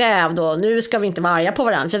nergrävd och nu ska vi inte vara arga på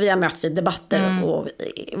varandra. För vi har mötts i debatter och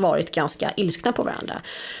varit ganska ilskna på varandra.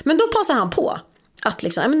 Men då passar han på att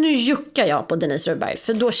liksom, men nu juckar jag på Denise Rubberg,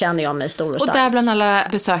 för då känner jag mig stor och stark. Och där bland alla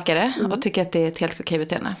besökare och tycker att det är ett helt okej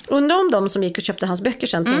beteende. Undrar om de som gick och köpte hans böcker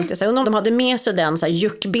sen tänkte sig, undrar om de hade med sig den så här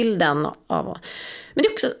juckbilden av. Men det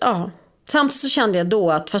är också, samtidigt så kände jag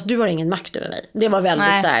då att fast du har ingen makt över mig. Det var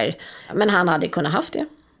väldigt så här, men han hade kunnat haft det.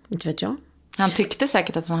 Inte vet jag. Han tyckte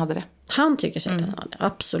säkert att han hade det. Han tycker säkert att han hade det,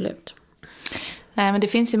 absolut. Nej, men det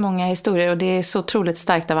finns ju många historier och det är så otroligt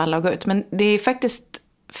starkt av alla att gå ut. Men det är faktiskt,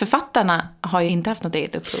 författarna har ju inte haft något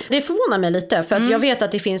eget uppror. Det förvånar mig lite, för att jag vet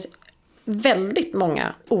att det finns väldigt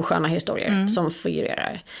många osköna historier som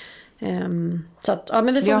figurerar. Så att,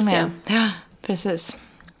 men vi får se. Ja, precis.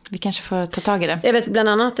 Vi kanske får ta tag i det. Jag vet bland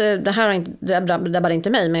annat, det här drabbar inte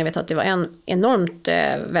mig, men jag vet att det var en enormt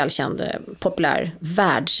välkänd, populär,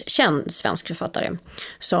 världskänd svensk författare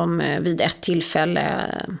som vid ett tillfälle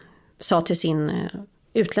sa till sin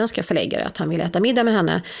utländska förläggare att han ville äta middag med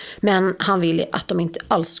henne, men han ville att de inte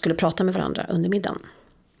alls skulle prata med varandra under middagen.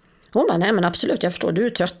 Hon bara, nej men absolut, jag förstår, du är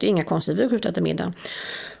trött, det är inga konstigt, vi går ut och äter middag.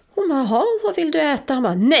 Hon bara, jaha, vad vill du äta? Han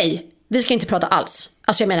bara, nej, vi ska inte prata alls.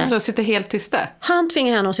 Alltså jag menar, de sitter helt tysta. Han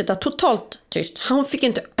tvingade henne att sitta totalt tyst. Han fick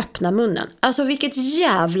inte öppna munnen. Alltså vilket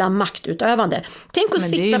jävla maktutövande. Tänk att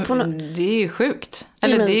sitta på det är ju sjukt.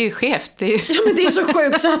 Eller det är ju skevt. Ja, men det är så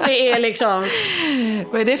sjukt så att det är liksom...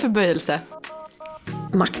 Vad är det för böjelse?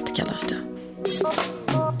 Makt kallas det.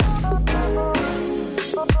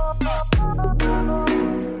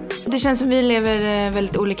 Det känns som vi lever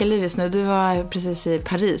väldigt olika liv just nu. Du var precis i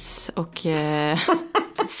Paris och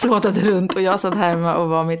flådade runt och jag satt här och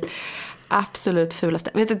var mitt absolut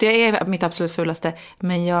fulaste. Vet du att jag är mitt absolut fulaste,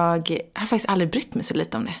 men jag har faktiskt aldrig brytt mig så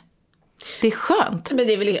lite om det. Det är skönt. Men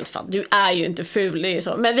det är väl helt fan. Du är ju inte ful, det är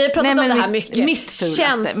så. Men vi har pratat om det här mycket. Mitt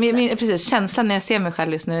fulaste. Precis, känslan när jag ser mig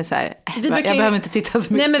själv just nu är så här, jag behöver inte titta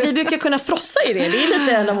så mycket. Nej, men vi brukar kunna frossa i det. Det är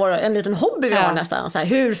lite en liten hobby vi har nästan. Så här,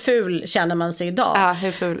 hur ful känner man sig idag? Ja,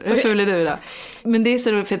 hur ful är du idag? Men det är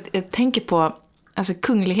så roligt, för jag tänker på alltså,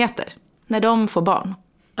 kungligheter. När de får barn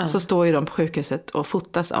så står ju de på sjukhuset och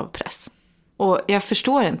fotas av press. Och jag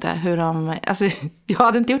förstår inte hur de... Alltså, jag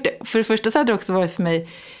hade inte gjort det. För det första så hade det också varit för mig...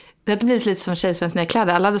 Det hade blivit lite som Tjejsvenskt nya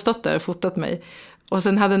kläder. Alla hade stått där och fotat mig. Och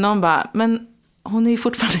sen hade någon bara, men hon är ju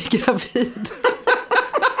fortfarande gravid.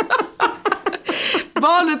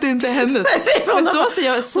 Barnet är inte hennes. Men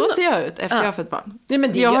så ser jag ut efter jag har fått barn. Nej,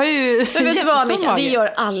 men jag har ju men vet du vad, Mika? Det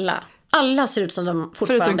gör alla. Alla ser ut som de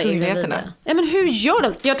fortfarande är gravida. Ja, men hur gör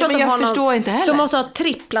de? Jag tror att jag förstår inte heller. De måste ha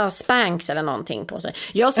trippla spanks eller någonting på sig.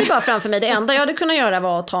 Jag ser bara framför mig, det enda jag hade kunnat göra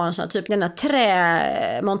var att ta en sån här, typ den här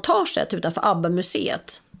trämontaget utanför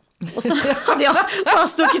ABBA-museet. Och så hade jag bara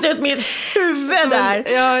stuckit ut mitt huvud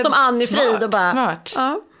där som Annie Frid och bara... Smart.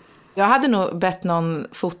 Ja. Jag hade nog bett någon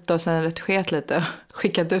fota och sen retigerat lite och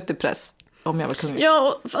skickat ut i press om jag var kunglig.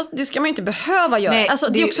 Ja, fast det ska man ju inte behöva göra. Nej, alltså,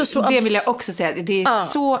 det är också så det vill jag också säga. Det är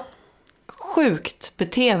så sjukt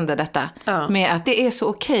beteende detta. Med att det är så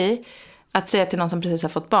okej att säga till någon som precis har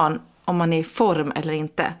fått barn om man är i form eller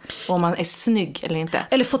inte. Och om man är snygg eller inte.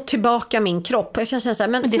 Eller fått tillbaka min kropp. Jag kan säga så här,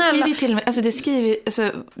 men det skriver ju till och med, alltså det skriver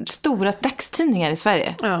alltså, stora dagstidningar i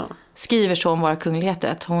Sverige. Skriver så om våra kungligheter.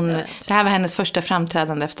 Att det här var hennes första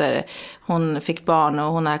framträdande efter hon fick barn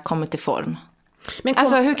och hon har kommit i form. Men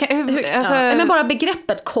men bara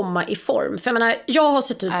begreppet komma i form. För jag menar, jag har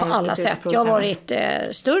sett ut på alla sätt. Jag har varit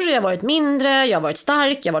större, jag har varit mindre, jag har varit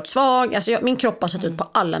stark, jag har varit svag. Alltså min kropp har sett ut på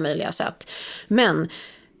alla möjliga sätt. Men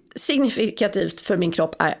signifikativt för min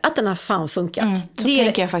kropp är att den har fan funkat. Så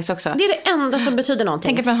tänker jag faktiskt också. Det är det enda som betyder någonting.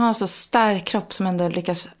 Tänk att man har en så stark kropp som ändå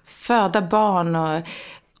lyckas föda barn och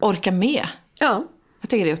orka med. Ja. Jag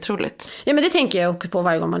tycker det är otroligt. Ja, men det tänker jag också på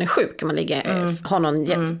varje gång man är sjuk. Om man har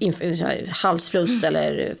någon halsfluss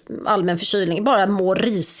eller allmän förkylning. Bara må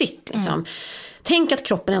risigt. Liksom. Tänk att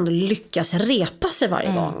kroppen ändå lyckas repa sig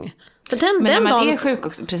varje gång. För men när man är sjuk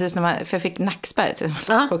också, precis när för jag fick nackspärr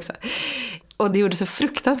också. Och det gjorde så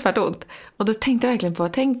fruktansvärt ont. Och då tänkte jag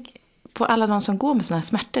verkligen tänk på alla de som går med såna här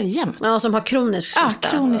smärtor jämt. Ja, som har kronisk smärta. Ja,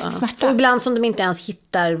 kronisk smärta. Och ibland som de inte ens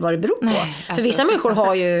hittar vad det beror på. Nej, för alltså, vissa människor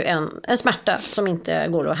har ju en smärta som inte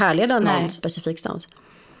går att härleda någon specifik stans.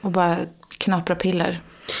 Och bara knapra piller.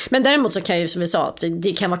 Men däremot så kan ju, som vi sa, att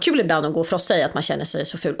det kan vara kul ibland att gå för oss säga att man känner sig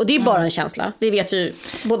så ful. Och det är bara en känsla. Det vet vi ju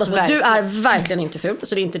båda två. Du är verkligen inte ful,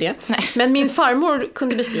 så det är inte det. Nej. Men min farmor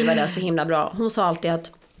kunde beskriva det så himla bra. Hon sa alltid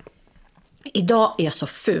att idag är jag så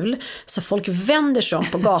ful så folk vänder sig om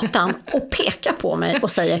på gatan och pekar på mig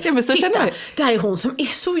och säger, ja, men så titta, känner det här är hon som är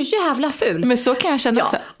så jävla ful. Men så kan jag känna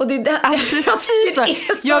också. Och det där, precis så.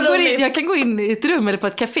 Jag Jag kan gå in i ett rum eller på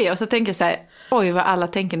ett café och så tänker jag så här, oj vad alla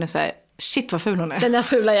tänker nu så här, shit vad ful hon är. Den där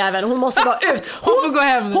fula jäveln, hon måste vara ut. Hon får gå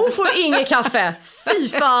hem. Hon får inget kaffe. Fy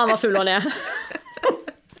fan vad ful hon är.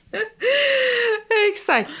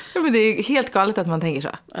 Exakt. Ja, men det är helt galet att man tänker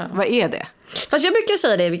så. Ja. Vad är det? Fast jag brukar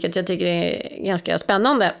säga det, vilket jag tycker är ganska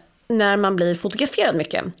spännande. När man blir fotograferad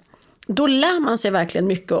mycket, då lär man sig verkligen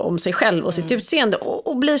mycket om sig själv och sitt utseende.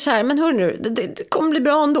 Och blir så här, men hör nu, det kommer bli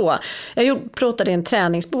bra ändå. Jag pratade i en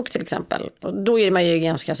träningsbok till exempel. Och då är man ju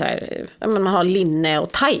ganska så här, man har linne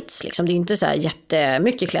och tights liksom. Det är inte så här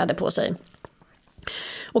jättemycket kläder på sig.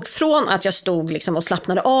 Och från att jag stod liksom och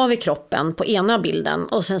slappnade av i kroppen på ena bilden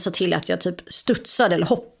och sen så till att jag typ studsade eller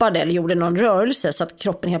hoppade eller gjorde någon rörelse så att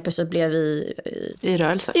kroppen helt plötsligt blev i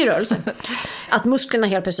rörelse. Att musklerna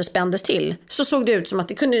helt plötsligt spändes till. Så såg det ut som att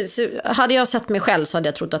det kunde, hade jag sett mig själv så hade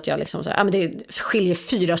jag trott att jag liksom så här, men det skiljer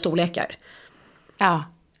 4 storlekar. Ja.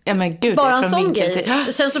 Ja, men gud, bara en sån grej.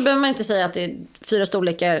 Sen så behöver man inte säga att det är 4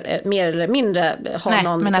 storlekar mer eller mindre har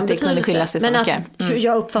någon men att det kunde skilja sig så men mycket. Att hur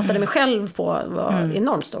jag uppfattade mig själv på var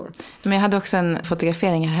enormt stor. Men jag hade också en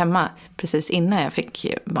fotografering här hemma precis innan jag fick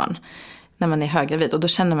barn. När man är höggravid. Och då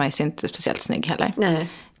känner man sig inte speciellt snygg heller. Nej.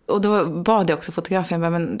 Och då bad jag också fotografen,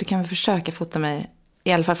 men du kan väl försöka fota mig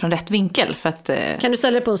i alla fall från rätt vinkel. För att, kan du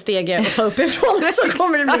ställa dig på en stege och ta upp ifrån så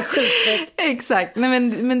kommer det bli skitsnyggt. Exakt. Nej,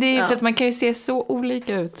 men det är för att man kan ju se så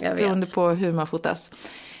olika ut beroende på hur man fotas.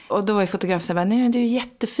 Och då var ju fotografen så här, nej men du är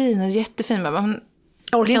jättefin och jättefin. Men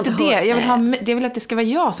det är inte det. Jag vill att det ska vara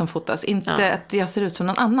jag som fotas, inte att jag ser ut som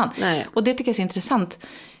någon annan. Nej. Och det tycker jag är så intressant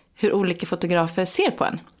hur olika fotografer ser på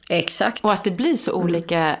en. Exakt. Och att det blir så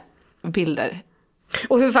olika bilder.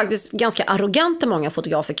 Och hur faktiskt ganska arroganta många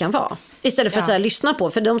fotografer kan vara. Istället för att så här, lyssna på.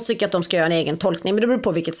 För de tycker att de ska göra en egen tolkning. Men det beror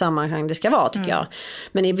på vilket sammanhang det ska vara, tycker jag.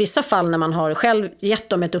 Men i vissa fall när man har själv gett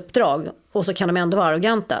dem ett uppdrag och så kan de ändå vara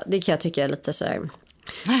arroganta. Det kan jag tycka är lite så här...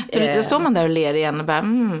 Då står man där och ler igen och bara,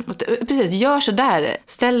 precis, gör så där,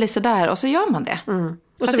 ställ dig så där och så gör man det.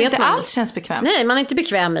 Och så vet inte alls känns bekvämt. Nej, man är inte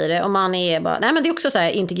bekväm i det och man är bara, nej men det är också så här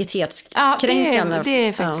integritetskränkande. Ja, det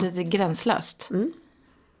är faktiskt lite gränslöst.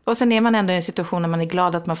 Och sen är man ändå i en situation när man är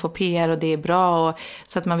glad att man får PR och det är bra och,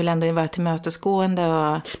 så att man vill ändå vara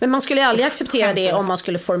tillmötesgående. Men man skulle aldrig acceptera det om man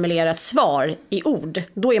skulle formulera ett svar i ord.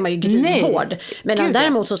 Då är man ju grynhård. Men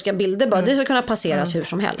däremot så ska bilder bara, det ska kunna passeras hur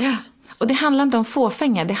som helst. Ja. Och det handlar inte om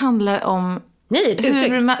fåfänga, det handlar om... Nej, ett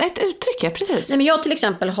uttryck, ja, precis. Nej, men jag till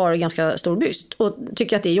exempel har ganska stor byst och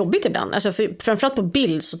tycker att det är jobbigt ibland. Alltså framförallt på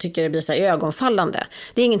bild så tycker jag det blir så här ögonfallande.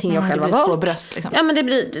 Det är ingenting jag själv har valt. 2 bröst liksom. Ja, men det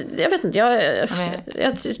blir, jag vet inte,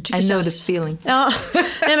 jag tycker I know this feeling. Ja,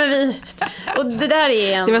 nej men och det där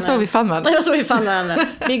är en... Det var så vi fann varandra. Det var så vi fann varandra.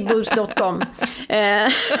 Bigboobs.com.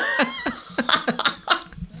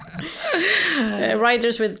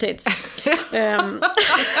 Riders with tits.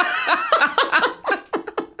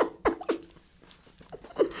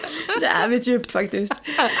 Det är jävligt djupt faktiskt.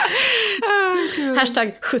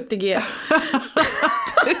 Hashtag 70G.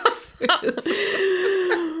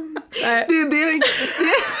 Det är det.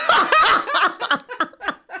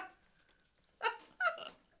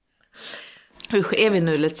 Hur är vi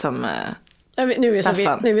nu lite som nu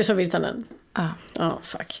är vi som Virtanen.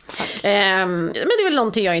 Fuck. Men det är väl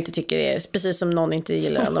någonting jag inte tycker är, precis som någon inte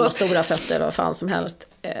gillar alla stora fötter eller vad fan som helst.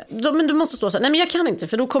 Men du måste stå så här, nej men jag kan inte,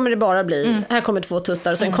 för då kommer det bara bli, här kommer 2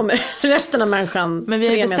 tuttar och sen kommer resten av människan. Men vi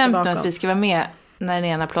har bestämt nu att vi ska vara med när den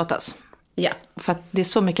ena plåtas. Ja. För att det är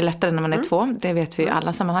så mycket lättare när man är 2, det vet vi i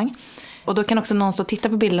alla sammanhang. Och då kan också någon stå och titta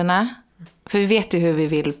på bilderna, för vi vet ju hur vi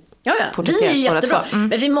vill. Ja, vi är jättebra. Men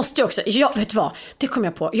vi måste ju också, vet du vad, det kom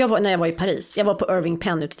jag på. När jag var i Paris, jag var på Irving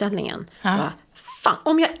Penn-utställningen. Fan,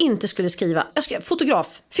 om jag inte skulle skriva,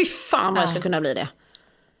 fotograf, fy fan vad jag skulle kunna bli det.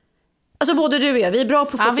 Alltså både du och jag, vi är bra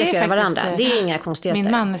på att fotografera varandra. Det är inga konstigheter.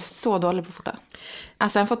 Min man är så dålig på att fota.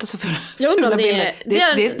 Alltså han fotar så fula bilder.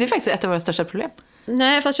 Det är faktiskt ett av våra största problem.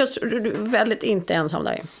 Nej, fast jag tror du är väldigt inte ensam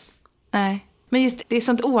där. Nej. Men just det är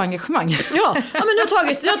sånt oengagemang. Ja, men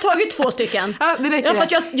du har tagit 2 stycken. Ja, det räcker. Ja,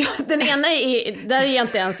 fast den ena där är jag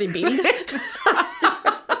inte ens i bild.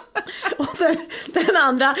 Och den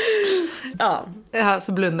andra, ja,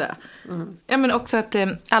 så blundar jag. Ja, men också att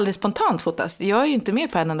aldrig spontant fotas. Jag är ju inte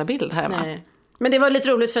med på en enda bild här hemma. Nej. Men det var lite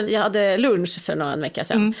roligt för jag hade lunch för några vecka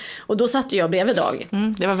sedan. Och då satt jag bredvid Dag.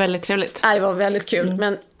 Det var väldigt trevligt. Det var väldigt kul.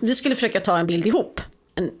 Men vi skulle försöka ta en bild ihop.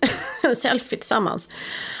 En selfie tillsammans.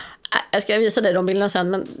 Jag ska visa dig de bilderna sen,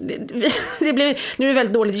 men det blev, nu är det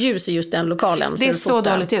väldigt dåligt ljus i just den lokalen. Det är så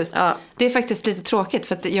dåligt ljus. Ja. Det är faktiskt lite tråkigt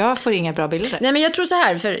för att jag får inga bra bilder. Nej, men jag tror så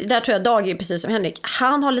här, för där tror jag Dag är precis som Henrik.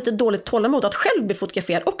 Han har lite dåligt tålamod att själv bli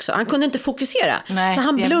fotograferad också. Han kunde inte fokusera. Nej, så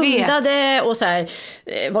han blundade och så här,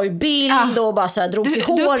 var ju bild och bara så här, drog till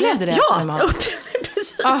håret. Du upplevde det? Ja, jag upplevde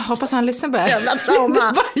precis. Hoppas han lyssnar på det här. Jävla trauma. Det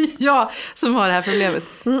är bara jag som har det här problemet.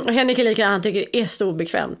 Och Henrik är lika, han tycker det är så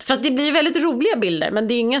obekvämt. Fast det blir väldigt roliga bilder, men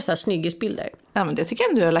det är inga så här snyggisbilder. Ja, men det tycker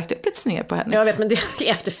jag du har lagt upp lite snygga på henne. Jag vet, men det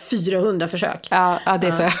är efter 400 försök. Ja, det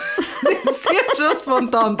är så. Det ser så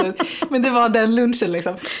spontant ut. Men det var den lunchen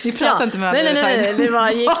liksom. Vi pratade inte med varandra.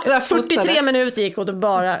 Nej. Det var 43 minuter gick och då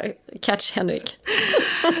bara catch Henrik.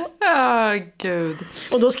 Gud.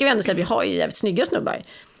 Och då ska vi ändå säga att vi har ju jävligt snygga snubbar.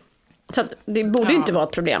 Så att det borde inte vara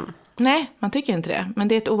ett problem. Nej, man tycker inte det. Men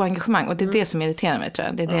det är ett oengagemang och det är det som irriterar mig, tror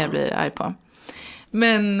jag. Det är det jag blir arg på.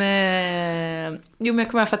 Men men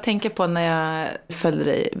jag kommer att tänka på när jag följde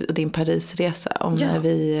dig och din Parisresa om när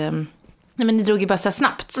vi men ni drog ju bara så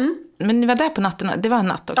snabbt. Men ni var där på natten, det var en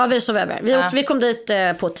natt också. Ja, vi sov över. Vi kom dit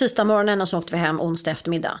på tisdag morgonen och så åkte vi hem onsdag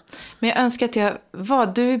eftermiddag. Men jag önskar att jag var,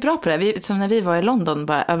 du är bra på det. Som när vi var i London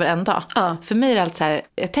bara över en dag. För mig är det allt så här,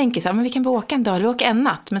 jag tänker så här, men vi kan bara åka en dag, vi åker en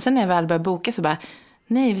natt. Men sen när jag väl börjar boka så bara,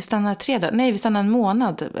 nej, vi stannar 3 dagar. Nej, vi stannar en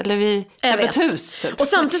månad. Eller vi köper ett hus. Typ. Och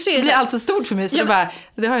samtidigt så blir det allt så stort för mig. Så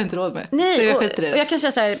det har jag inte råd med. Nej, så jag skiter i det. Och jag kan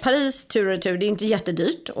säga så här, Paris tur och retur, det är inte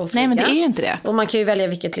jättedyrt att flyga. Nej, men det är ju inte det. Och man kan ju välja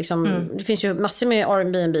vilket liksom, det finns ju massor med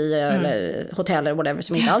Airbnb eller hotell eller whatever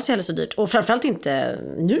som inte alls är heller så dyrt. Och framförallt inte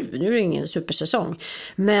nu. Nu är det ingen supersäsong.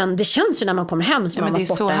 Men det känns ju när man kommer hem som man har varit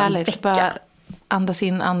borta en vecka. Bara andas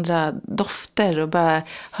in andra dofter och bara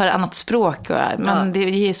höra annat språk. Det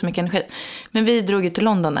ger så mycket energi. Men vi drog ut till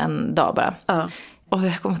London en dag bara. Och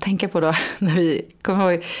jag kommer att tänka på då när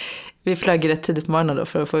vi flög rätt tidigt på morgonen då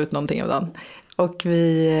för att få ut någonting av dagen. Och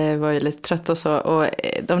vi var ju lite trötta och så. Och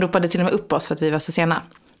de ropade till och med upp oss för att vi var så sena.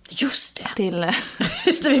 Just det.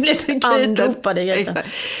 Just det, vi blev anropade. Exakt.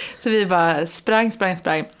 Så vi bara sprang.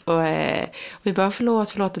 Och vi bara,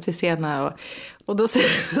 förlåt att vi är sena. Och då säger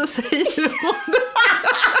de det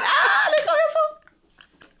kom jag på.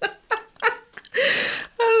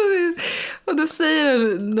 Och då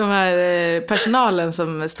säger de här personalen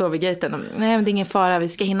som står vid gaten, nej, men det är ingen fara, vi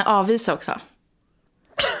ska hinna avvisa också.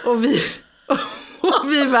 Och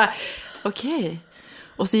vi bara, okej.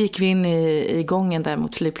 Och så gick vi in i gången där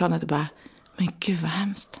mot flygplanet och bara, men gud vad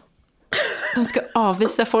hemskt. De ska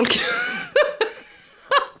avvisa folk.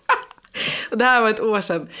 Och det här var ett år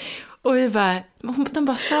sedan. Och vi bara, de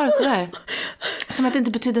bara sa så där. Som att det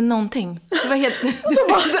inte betydde någonting. Det var helt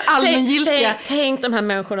allmängiltiga. Tänk de här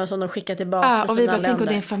människorna som de skickar tillbaka till och vi bara, länder. tänk om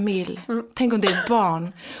det är en familj. Tänk om det är ett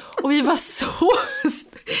barn. Och vi var så...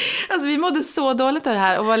 Alltså vi mådde så dåligt av det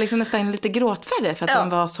här. Och var liksom nästan lite gråtfärdiga. För att de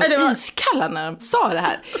var så iskalla när de sa det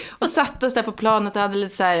här. Och satt oss där på planet och hade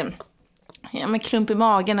lite så här... Ja, men klump i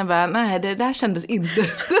magen och bara, nej, det där kändes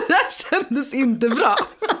inte bra.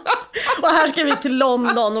 Och här ska vi till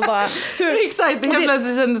London och bara... Exakt, helt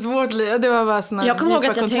plötsligt kändes vårt liv. Det var bara såna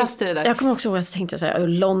djupa kontraster i det där. Jag kommer också ihåg att jag tänkte så här,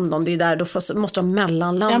 London, det är där, då måste de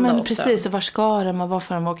mellanlanda. Ja, men också. Precis, och var ska de och var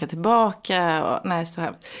får de åka tillbaka? Och, nej, så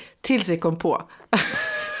här. Tills vi kom på.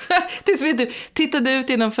 Tills vi tittade ut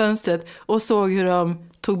genom fönstret och såg hur de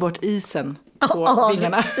tog bort isen på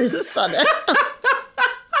vingarna. Isade.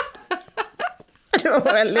 Det var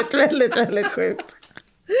väldigt, väldigt, väldigt sjukt.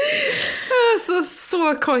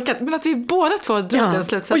 Så korkat. Men att vi båda två drog den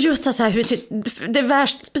slutsatsen. Och just så här, det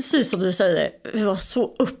värst, precis som du säger, vi var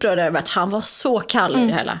så upprörda över att han var så kall i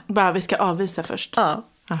det hela. Bara, vi ska avvisa först. Ja.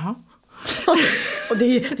 Jaha. Och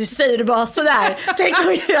det säger du bara sådär. Tänk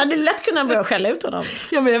om jag hade lätt kunnat börja skälla ut honom.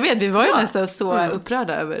 Ja, men jag vet, vi var ju nästan så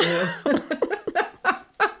upprörda över det.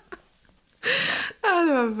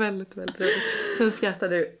 Det var väldigt, väldigt roligt. Sen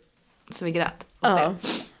skrattade du så vi grät. Ja,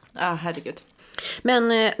 herregud.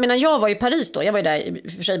 Men jag var i Paris då. Jag var ju där i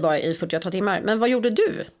och för sig bara i 48 timmar. Men vad gjorde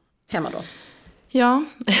du hemma då? Ja,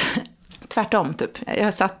 tvärtom typ.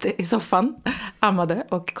 Jag satt i soffan, ammade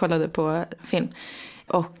och kollade på film.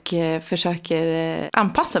 Och försöker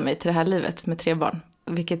anpassa mig till det här livet med 3 barn.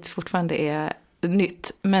 Vilket fortfarande är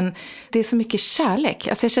nytt. Men det är så mycket kärlek.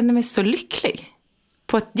 Alltså jag känner mig så lycklig.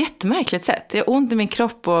 På ett jättemärkligt sätt. Jag har ont i min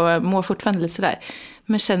kropp och mår fortfarande lite sådär.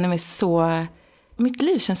 Men känner mig så... Mitt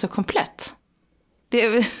liv känns så komplett.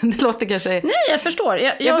 Det låter kanske... Nej, jag förstår.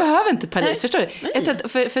 Jag behöver inte Paris, förstår du? Jag tror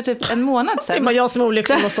att för typ en månad sedan... Det är bara jag som är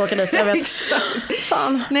olycklig och måste åka dit, jag vet.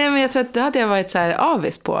 Fan. Nej, men jag tror att då hade jag varit så här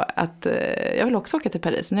avis på att jag vill också åka till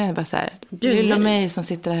Paris. Nu är jag bara så här, Lill och mig som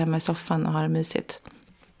sitter där hemma i soffan och har det mysigt.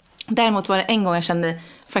 Däremot var det en gång jag kände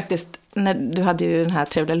faktiskt, när du hade ju den här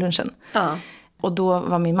trevliga lunchen. Ja. Och då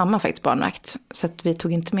var min mamma faktiskt barnvakt. Så att vi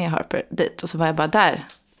tog inte med Harper dit. Och så var jag bara där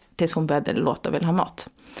tills hon började låta och ville ha mat.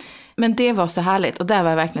 Men det var så härligt. Och där var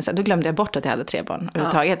jag verkligen så här, då glömde jag bort att jag hade 3 barn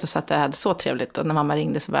överhuvudtaget. Och så att jag hade så trevligt. Och när mamma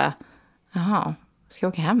ringde så bara, jaha, ska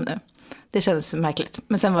jag åka hem nu? Det kändes märkligt.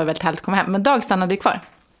 Men sen var det väldigt härligt att komma hem. Men Dag stannade ju kvar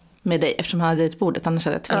med dig eftersom han hade dit bordet. Annars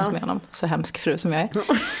hade jag tvingat med honom. Så hemsk fru som jag är.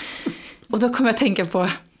 Och då kom jag att tänka på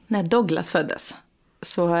när Douglas föddes.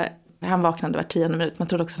 Så han vaknade var 10:e minut. Man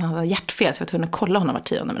trodde också att han hade hjärtfel. Så jag var tvungen att kolla honom var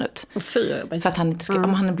 10:e minut. För att han inte skulle,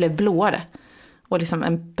 om han blev blåare. Och liksom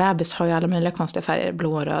en bebis har ju alla möjliga konstiga färger.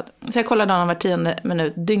 Blå och röd. Så jag kollade honom var 10:e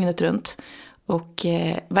minut. Dygnet runt. Och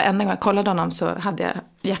varenda gång jag kollade honom så hade jag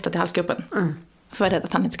hjärtat i halsgropen. För jag var rädd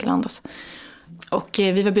att han inte skulle andas. Och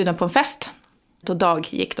vi var bjudna på en fest. Då Dag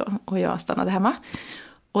gick då. Och jag stannade hemma.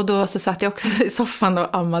 Och då så satt jag också i soffan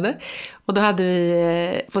och ammade. Och då hade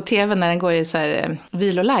vi på tv när den går i så här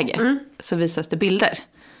viloläge. Så visas det bilder.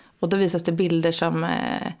 Och då visas det bilder som...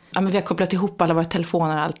 men vi har kopplat ihop alla våra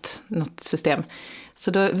telefoner och allt. Något system.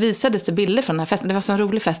 Så då visades det bilder från den här festen. Det var så en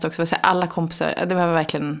rolig fest också. Så alla kompisar... Det var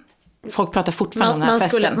verkligen... Folk pratar fortfarande om den här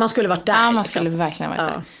festen. Man skulle varit där. Ja, man skulle verkligen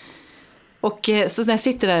varit där. Och så när jag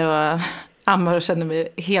sitter där och ammar och känner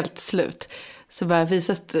mig helt slut... Så bara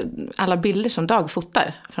visas alla bilder som Dag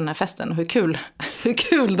fotar från den här festen. Och hur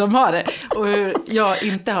kul de har det. Och hur jag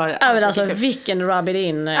inte har det. Alltså vilken rub it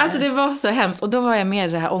in. Alltså det var så hemskt. Och då var jag mer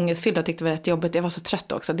det här ångestfylld och tyckte det var rätt jobbigt. Jag var så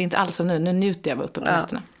trött också. Det är inte alls som nu. Nu njuter jag uppe på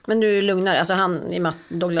nätterna. Men nu är lugnare. Alltså han i och med att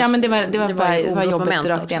Douglas... Ja, men det var jobbigt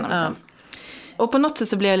rakt igenom. Ja. Och på något sätt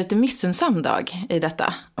så blev jag lite missunnsam Dag i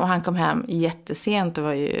detta. Och han kom hem jättesent och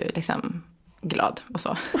var ju liksom glad och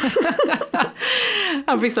så.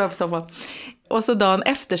 Han fick sova på soffan. Och så dagen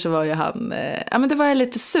efter så var ju han... men det var jag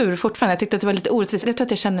lite sur fortfarande. Jag tyckte att det var lite orättvist. Jag tror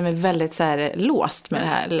att jag kände mig väldigt så här låst med det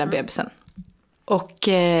här lilla bebisen. Och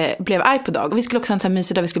blev arg på Dag. Och vi skulle också ha en sån här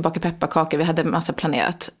mysig dag. Vi skulle baka pepparkakor. Vi hade en massa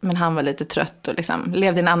planerat. Men han var lite trött och liksom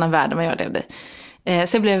levde i en annan värld än vad jag levde i.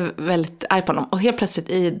 Så jag blev väldigt arg på honom. Och helt plötsligt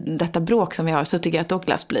i detta bråk som vi har så tycker jag att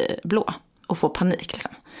Douglas blir blå. Och får panik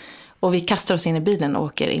liksom. Och vi kastar oss in i bilen och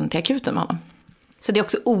åker in till akuten med honom. Så det är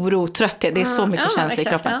också oro, trötthet. Det är så mycket känsla i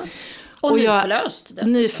kroppen. Ja. Och nyförlöst.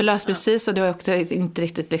 Nyförlöst, precis. Och det var också inte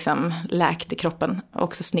riktigt liksom läkt i kroppen.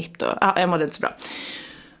 Också snitt. Och jag mådde inte så bra.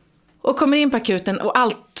 Och kommer in på akuten och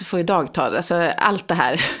allt får ju Dag ta. Alltså allt det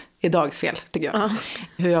här är Dags fel, tycker jag.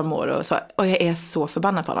 Hur jag mår och så. Och jag är så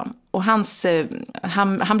förbannad på honom. Och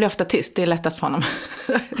han blir ofta tyst. Det är lättast för honom.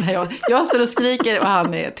 När jag står och skriker och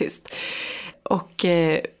han är tyst. Och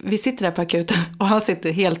vi sitter där på akuten och han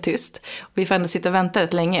sitter helt tyst. Och vi får ändå sitta och vänta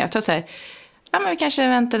rätt länge. Jag tror så här... men vi kanske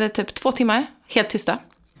väntade typ 2 timmar, helt tysta.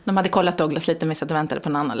 De hade kollat Douglas lite med så att de väntade på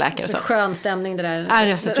en annan läkare. Så skön stämning det där.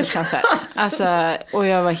 Det var så fruktansvärt. Alltså, och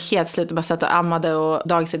jag var helt slut och bara satt och ammade och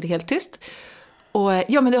Dag sitter helt tyst. Och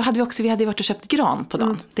men då hade vi hade varit och köpt gran på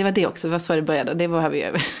dagen. Det var det också, det var så det började. Och det var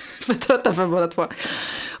vi för trötta för båda två.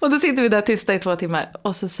 Och då sitter vi där tysta i 2 timmar.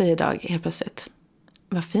 Och så säger Dag helt plötsligt,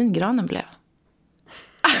 vad fin granen blev.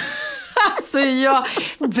 Alltså jag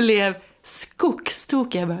blev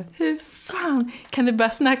skogstokig. Jag bara, hur fan kan du bara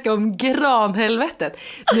snacka om granhelvetet?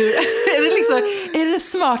 Nu är det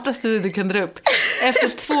smartaste du kan dra upp. Efter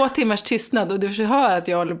 2 timmars tystnad och du hör att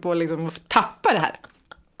jag håller på liksom att tappa det här.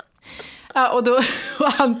 Ja,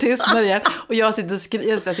 och han tystnar igen. Och jag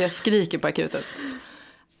sitter och jag skriker på akuten.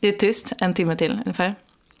 Det är tyst, 1 timme till ungefär.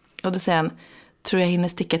 Och då säger han, tror jag hinner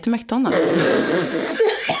sticka till McDonald's?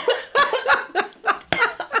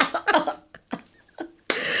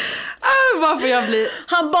 Varför jag blir...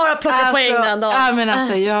 Han bara plockar poäng den dagen. Ja, men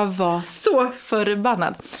alltså jag var så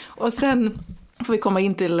förbannad. Och sen får vi komma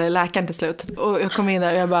in till läkaren till slut. Och jag kom in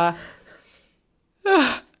där och jag bara...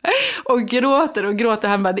 Och gråter.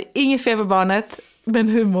 Han bara, det är inget fel på barnet. Men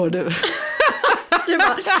hur mår du? Du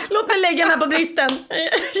bara, låt mig lägga den här på bristen.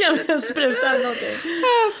 Ge mig en spruta eller någonting.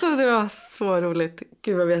 Alltså det var så roligt.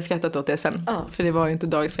 Gud vad vi har skrattat åt det sen. För det var ju inte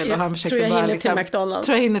Dags fel. Och han försökte bara liksom...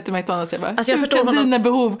 Tror jag hinner till McDonald's. Jag bara, alltså jag förstår kan dina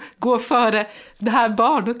behov gå före det här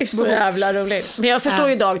barnet? Det är så jävla roligt. Men jag förstår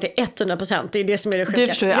ju Dag till 100%. Det är det som är det sjuka. Du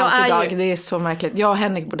förstår ju alltid Dag. Det är så märkligt. Jag och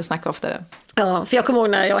Henrik borde snacka oftare. Ja, för jag kommer ihåg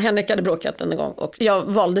när jag och Henrik hade bråkat en gång. Och jag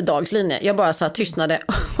valde Dags linje. Jag bara så här tystnade.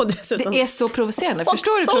 Och dessutom... Det är så provocerande.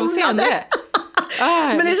 Förstår du provocerande det?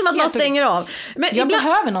 Men det är som att man stänger av. Men jag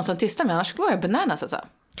behöver någon som tystar med, annars går jag bananas alltså.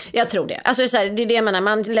 Jag tror det. Alltså så här, det är det jag menar,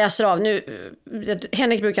 man läser av. Nu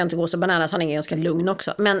Henrik brukar inte gå så bananas, han är ganska lugn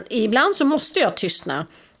också. Men ibland så måste jag tystna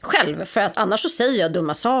själv, för att annars så säger jag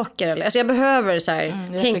dumma saker. Eller, alltså jag behöver så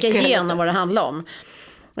här, tänka igenom vad det handlar om.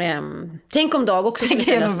 Tänk om Dag också. Tänk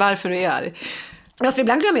igenom varför du är arg. Ja, för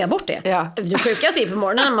ibland glömmer jag bort det. Ja. Det sjukaste är på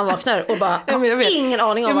morgonen när man vaknar och bara har ingen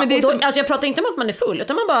aning om vad. Alltså jag pratar inte om att man är full,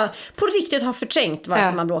 utan man bara på riktigt har förträngt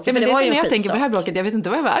varför man bråkar. Ja, men för det var ju när jag skit, tänker på det här bråket, jag vet inte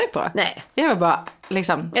vad jag var arg på. Nej. Jag var bara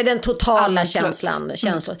liksom... Ja, den totala känslan.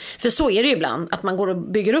 För så är det ju ibland, att man går och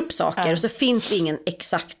bygger upp saker och så finns det ingen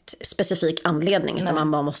exakt specifik anledning, utan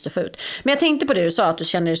man bara måste få ut. Men jag tänkte på det du sa, att du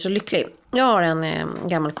känner dig så lycklig. Jag har en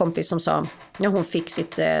gammal kompis som sa, när hon fick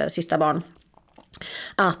sitt sista barn,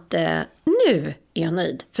 att nu är jag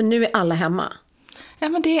nöjd, för nu är alla hemma. Ja,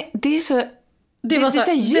 men det är så... Det var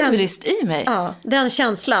så djuriskt i mig. Ja, den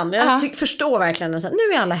känslan. Jag förstår verkligen den.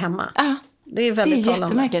 Nu är alla hemma. Ja. Det är väldigt talande.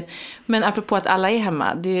 Jättemärkligt. Men apropå att alla är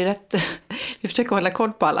hemma, det är ju rätt... Vi försöker hålla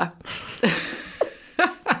koll på alla.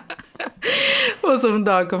 Och som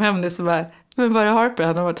Dag kom hem nu så bara... Men var är Harper?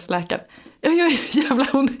 Han har varit hos läkaren. Ja, jävla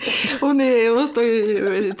hon står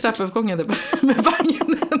i trappuppgången med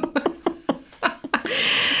vagnen.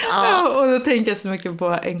 Ja. Och då tänker jag så mycket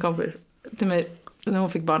på en kompis till mig när hon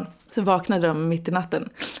fick barn. Så vaknade de mitt i natten.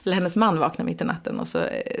 Eller hennes man vaknade mitt i natten. Och så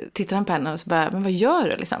tittar han på henne och så bara, men vad gör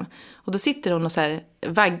du liksom? Och då sitter hon och så här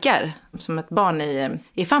vaggar som ett barn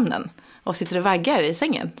i famnen. Och sitter och vaggar i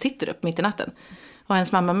sängen. Sitter upp mitt i natten. Och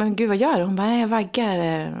hennes mamma, men gud vad gör du? Hon bara, jag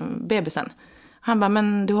vaggar bebisen. Han bara,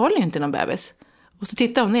 men du håller ju inte någon bebis. Och så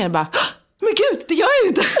tittar hon ner och bara, men gud, det gör jag ju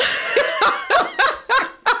inte.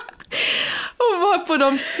 Och varpå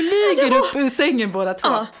de flyger upp ur sängen båda två.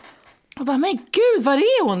 Och bara, men gud, var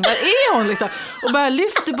är hon? Var är hon liksom? Och bara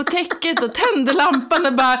lyfter på täcket och tänder lampan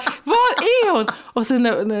och bara, var är hon? Och sen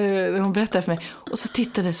när hon berättade för mig. Och så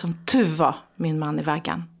tittade som Tuva, min man i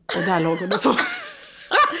vaggan. Och där låg hon och så.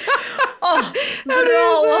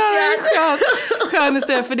 Bra åtgärd. Skön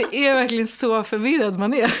historia, för det är verkligen så förvirrad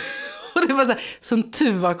man är. Och det var så här, som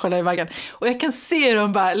Tuva kollar i vaggan. Och jag kan se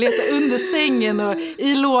dem bara leta under sängen och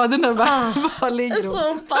i lådorna och bara, var ligger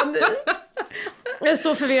hon? Så panik. Det är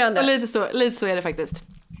så förvirrande. Och lite så är det faktiskt.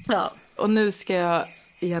 Ja. Och nu ska jag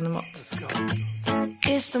igenom mat.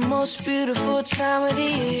 It's the most beautiful time of the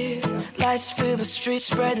year. Lights fill the streets,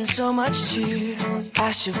 spreading so much cheer.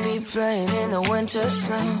 I should be playing in the winter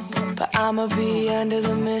snow, but I'ma be under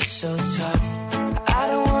the mistletoe. I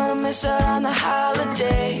don't wanna miss out on the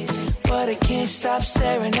holiday, but I can't stop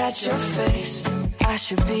staring at your face. I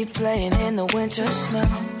should be playing in the winter snow,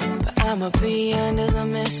 but I'ma be under the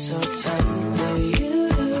mistletoe. With you,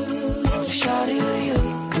 shawty, with you,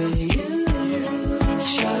 with you,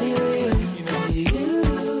 shawty, with you,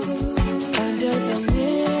 under the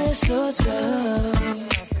mistletoe.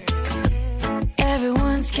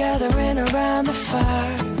 Everyone's gathering around the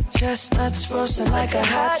fire, chestnuts roasting like a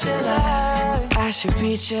hot July. I should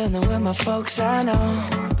be chilling with my folks, I know,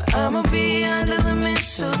 but I'ma be under the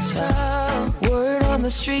mistletoe. Word on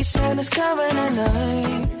the street, Santa's coming at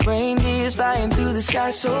night. Reindeer's flying through the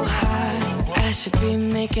sky so high. I should be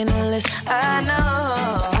making a list, I know,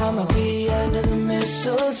 but I'ma be under the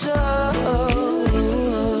mistletoe.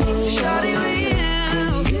 Shawty with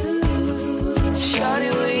you, shawty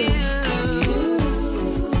with you,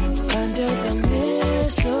 under the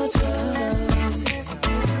mistletoe.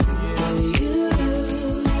 With you,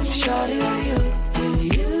 shawty with you, with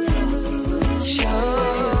you, shawty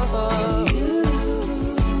with you,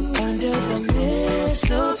 under the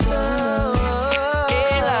mistletoe.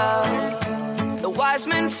 The wise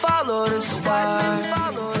men follow the star,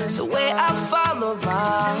 the way I follow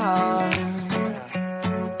my heart,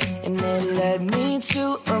 and it led me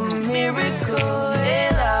to a miracle. Hey,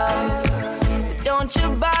 love, don't you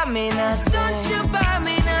buy me nothing, don't you buy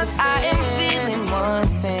me nothing. I am feeling one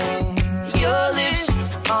thing, your lips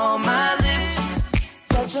on my lips.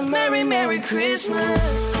 That's a merry, merry Christmas.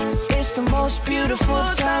 It's the most beautiful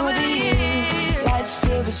time of the year. Lights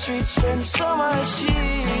fill the streets, spend so much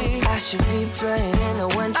cheer. I should be playing in the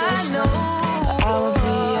winter snow, but I will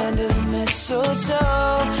be under the mistletoe.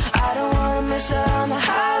 I don't wanna miss out on the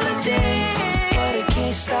holiday, but I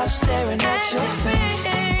can't stop staring at your face.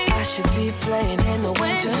 I should be playing in the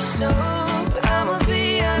winter snow, but I'ma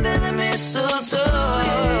be under the mistletoe.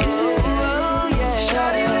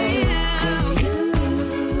 Shawty with you,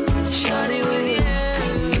 shawty with you,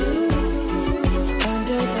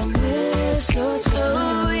 under the mistletoe.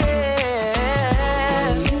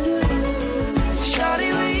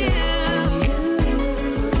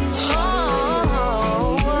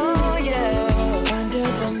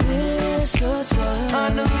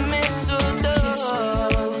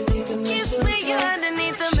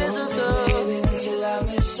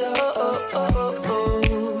 Oh,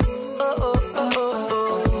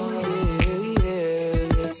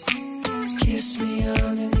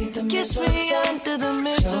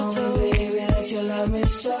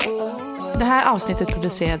 här avsnittet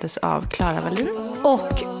producerades av Clara Wallin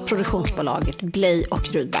och produktionsbolaget Blay och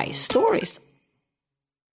Rudberg Stories.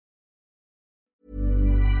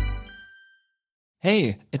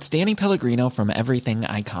 Hey, it's Danny Pellegrino from Everything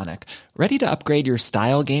Iconic. Ready to upgrade your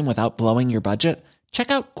style game without blowing your budget?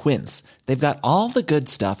 Check out Quince. They've got all the good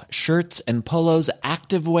stuff, shirts and polos,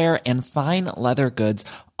 activewear, and fine leather goods,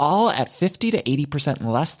 all at 50 to 80%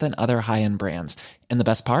 less than other high-end brands. And the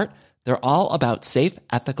best part? They're all about safe,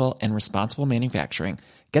 ethical, and responsible manufacturing.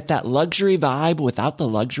 Get that luxury vibe without the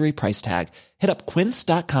luxury price tag. Hit up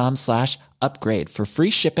quince.com/upgrade for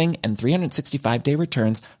free shipping and 365-day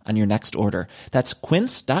returns on your next order. That's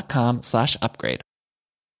quince.com/upgrade.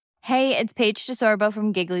 Hey, it's Paige DeSorbo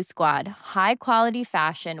from Giggly Squad. High quality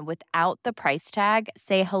fashion without the price tag.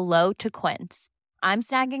 Say hello to Quince. I'm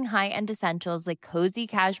snagging high-end essentials like cozy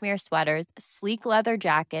cashmere sweaters, sleek leather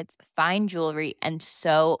jackets, fine jewelry, and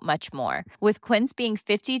so much more. With Quince being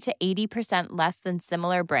 50 to 80% less than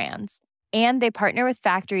similar brands. And they partner with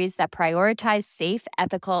factories that prioritize safe,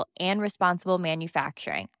 ethical, and responsible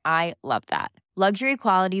manufacturing. I love that. Luxury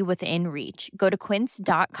quality within reach. Go to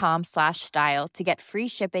quince.com/style to get free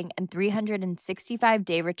shipping and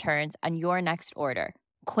 365-day returns on your next order.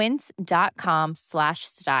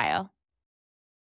 Quince.com/style.